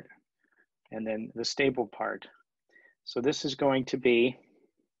part and then the stable part. So this is going to be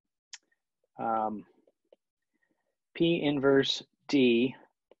P inverse D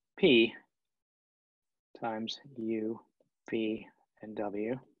P times U, V, and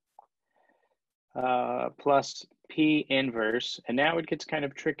W plus P inverse, and now it gets kind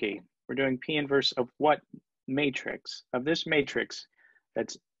of tricky. We're doing P inverse of what matrix? Of this matrix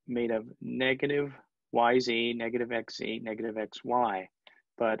that's made of negative YZ, negative XZ, negative XY,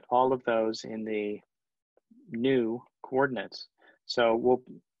 but all of those in the new coordinates. So we'll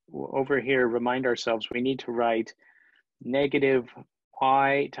over here remind ourselves we need to write negative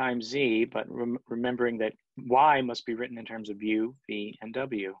Y times Z, but remembering that Y must be written in terms of U, V, and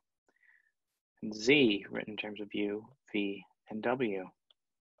W, and Z written in terms of U, V, and W.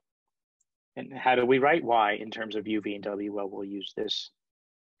 And how do we write Y in terms of U, V, and W? Well, we'll use this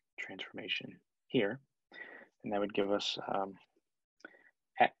transformation here, and that would give us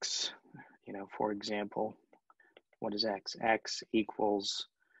X. You know, for example, what is X? X equals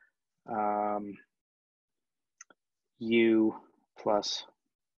U plus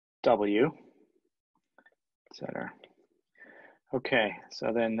W, etc. Okay,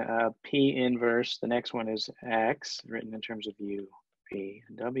 so then P inverse, the next one is X, written in terms of U, V,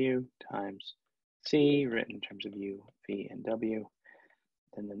 and W, times C, written in terms of U, V, and W.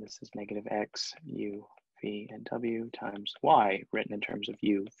 And then this is negative X, U, V, and W, times Y, written in terms of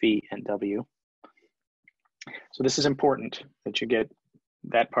U, V, and W. So this is important that you get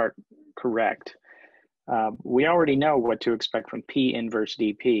that part correct. We already know what to expect from P inverse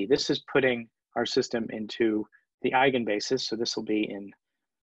dP. This is putting our system into the eigenbasis, so this will be in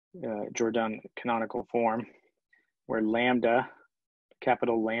Jordan canonical form, where lambda,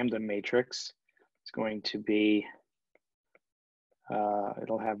 capital lambda matrix, is going to be,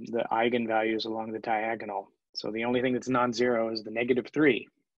 it'll have the eigenvalues along the diagonal. So the only thing that's non-zero is the -3.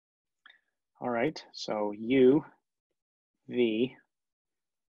 All right, so U, V,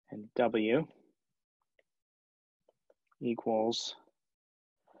 and W equals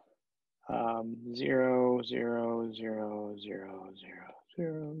 0, 0, 0, 0, 0,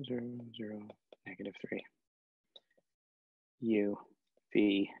 0, 0, 0, -3. U,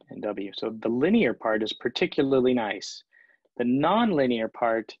 V, and W. So the linear part is particularly nice. The nonlinear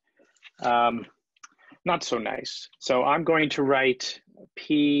part, not so nice. So I'm going to write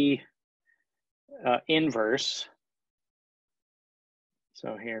P inverse.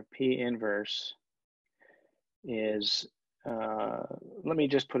 So here, P inverse is, let me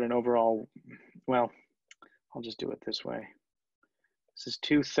just put an overall, well, I'll just do it this way. This is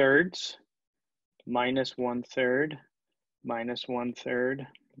 2/3 minus 1/3 minus 1/3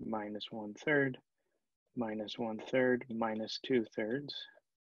 minus 1/3 minus 1/3 minus 2/3,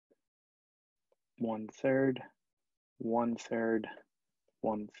 1/3, 1/3,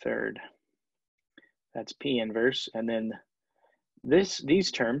 1/3. That's P inverse. And then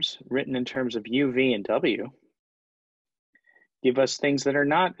these terms, written in terms of U, V, and W, give us things that are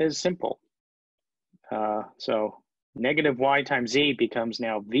not as simple. So negative Y times Z becomes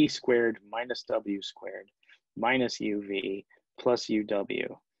now V squared minus W squared minus UV plus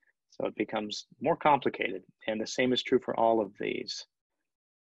UW. So it becomes more complicated, and the same is true for all of these.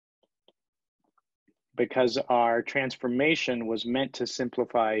 Because our transformation was meant to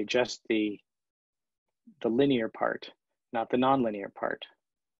simplify just the linear part, not the nonlinear part.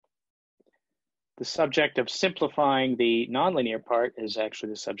 The subject of simplifying the nonlinear part is actually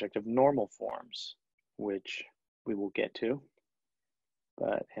the subject of normal forms, which we will get to,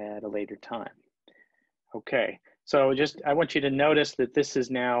 but at a later time. Okay, so just, I want you to notice that this is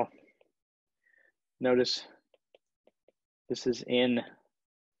now, notice this is in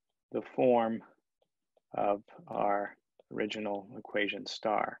the form of our original equation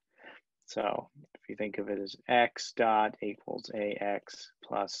star. So if you think of it as x dot equals ax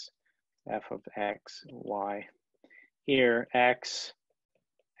plus f of x, y. Here, x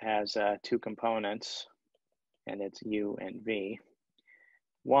has two components, and it's u and v.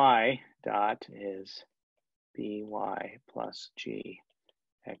 Y dot is by plus g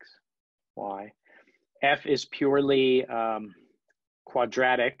x, y. F is purely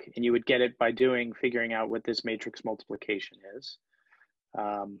quadratic, and you would get it by figuring out what this matrix multiplication is.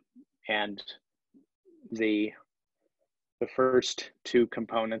 And the first two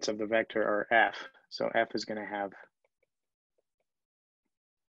components of the vector are f. So f is going to have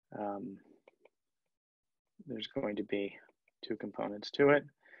there's going to be two components to it,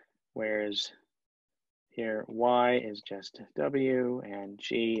 whereas here y is just w, and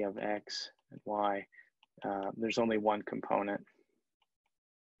g of x and y, there's only one component.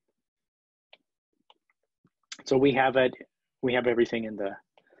 So we have everything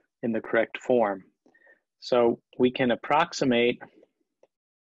in the correct form. So we can approximate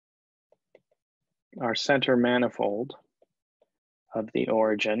our center manifold of the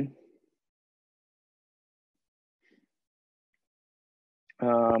origin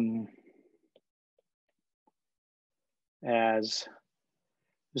as,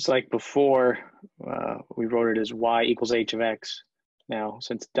 just like before, we wrote it as y equals h of x. Now,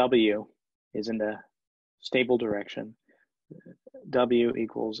 since w is in the stable direction, w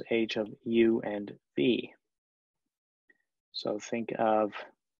equals h of u and v. So think of,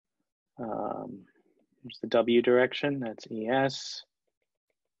 here's the w direction, that's es.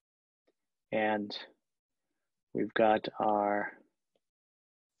 And we've got our,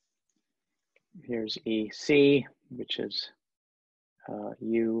 here's EC, which is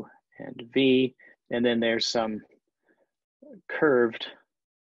U and V, and then there's some curved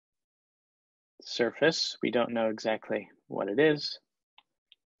surface. We don't know exactly what it is,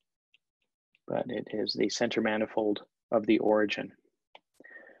 but it is the center manifold of the origin.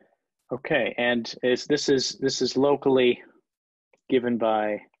 Okay, and this is locally given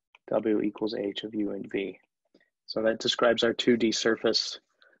by W equals H of U and V. So that describes our 2D surface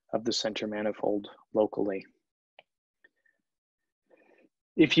of the center manifold locally.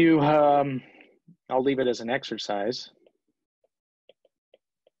 If you, I'll leave it as an exercise.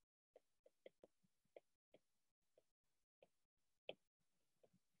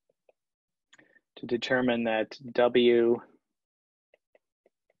 To determine that W,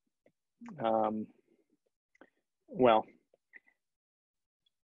 well,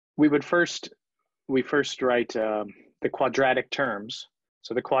 we first write the quadratic terms.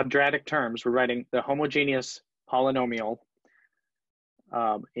 So the quadratic terms, we're writing the homogeneous polynomial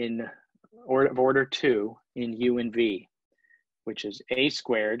of order 2 in U and V, which is a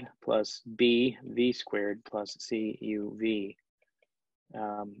squared plus b v squared plus c u v.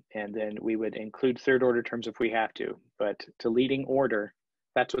 And then we would include third order terms if we have to, but to leading order,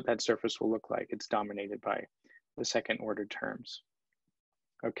 that's what that surface will look like. It's dominated by the second order terms.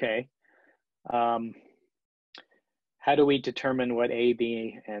 Okay. How do we determine what A,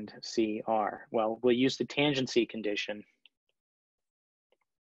 B, and C are? Well, we'll use the tangency condition.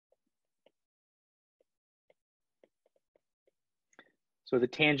 So the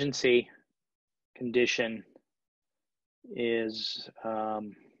tangency condition is,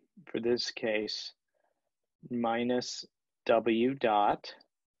 for this case, minus W dot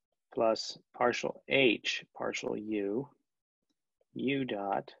plus partial H partial U, U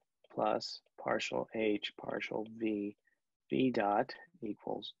dot plus partial H partial V, V dot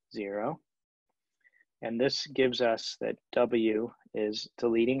equals 0. And this gives us that W is the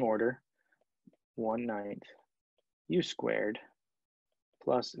leading order, 1/9 U squared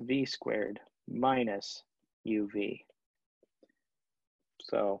plus V squared minus UV.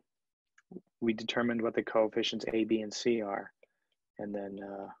 So we determined what the coefficients A, B, and C are. And then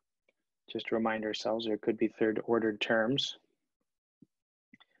just to remind ourselves, there could be third ordered terms.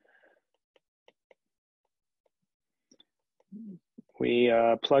 We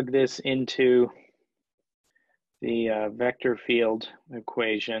plug this into the vector field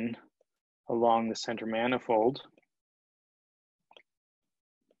equation along the center manifold.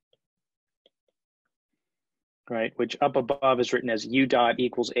 Right, which up above is written as U dot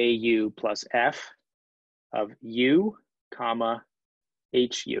equals AU plus F of U, comma,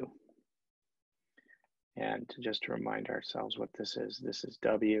 HU. And just to remind ourselves what this is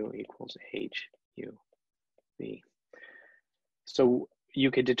W equals HU V. So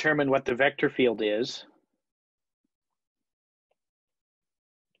you could determine what the vector field is.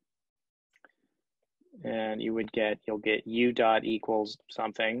 And you'll get U dot equals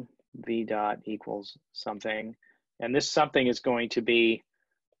something, V dot equals something, and this something is going to be,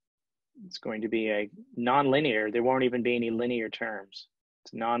 it's going to be a nonlinear. There won't even be any linear terms.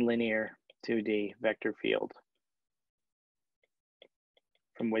 It's nonlinear 2D vector field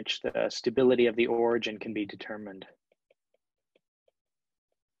from which the stability of the origin can be determined.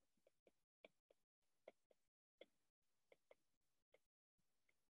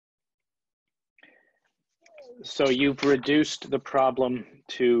 So you've reduced the problem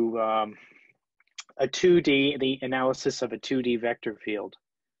to a 2D, the analysis of a 2D vector field,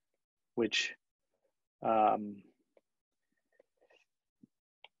 which,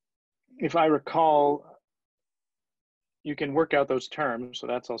 if I recall, you can work out those terms. So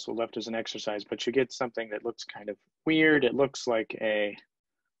that's also left as an exercise, but you get something that looks kind of weird. It looks like a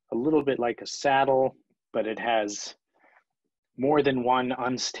little bit like a saddle, but it has more than one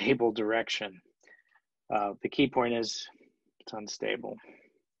unstable direction. The key point is it's unstable.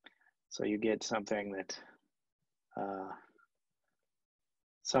 So you get something that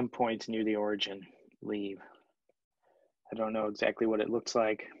some points near the origin leave. I don't know exactly what it looks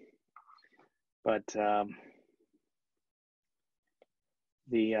like, but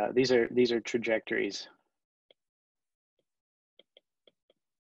these are trajectories.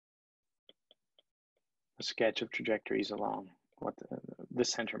 A sketch of trajectories along the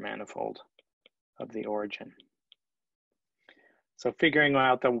center manifold of the origin. So figuring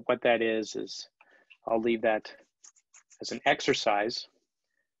out what that is I'll leave that as an exercise.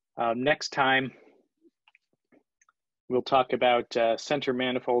 Next time, we'll talk about center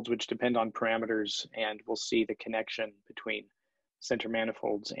manifolds, which depend on parameters, and we'll see the connection between center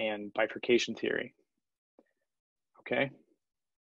manifolds and bifurcation theory. Okay.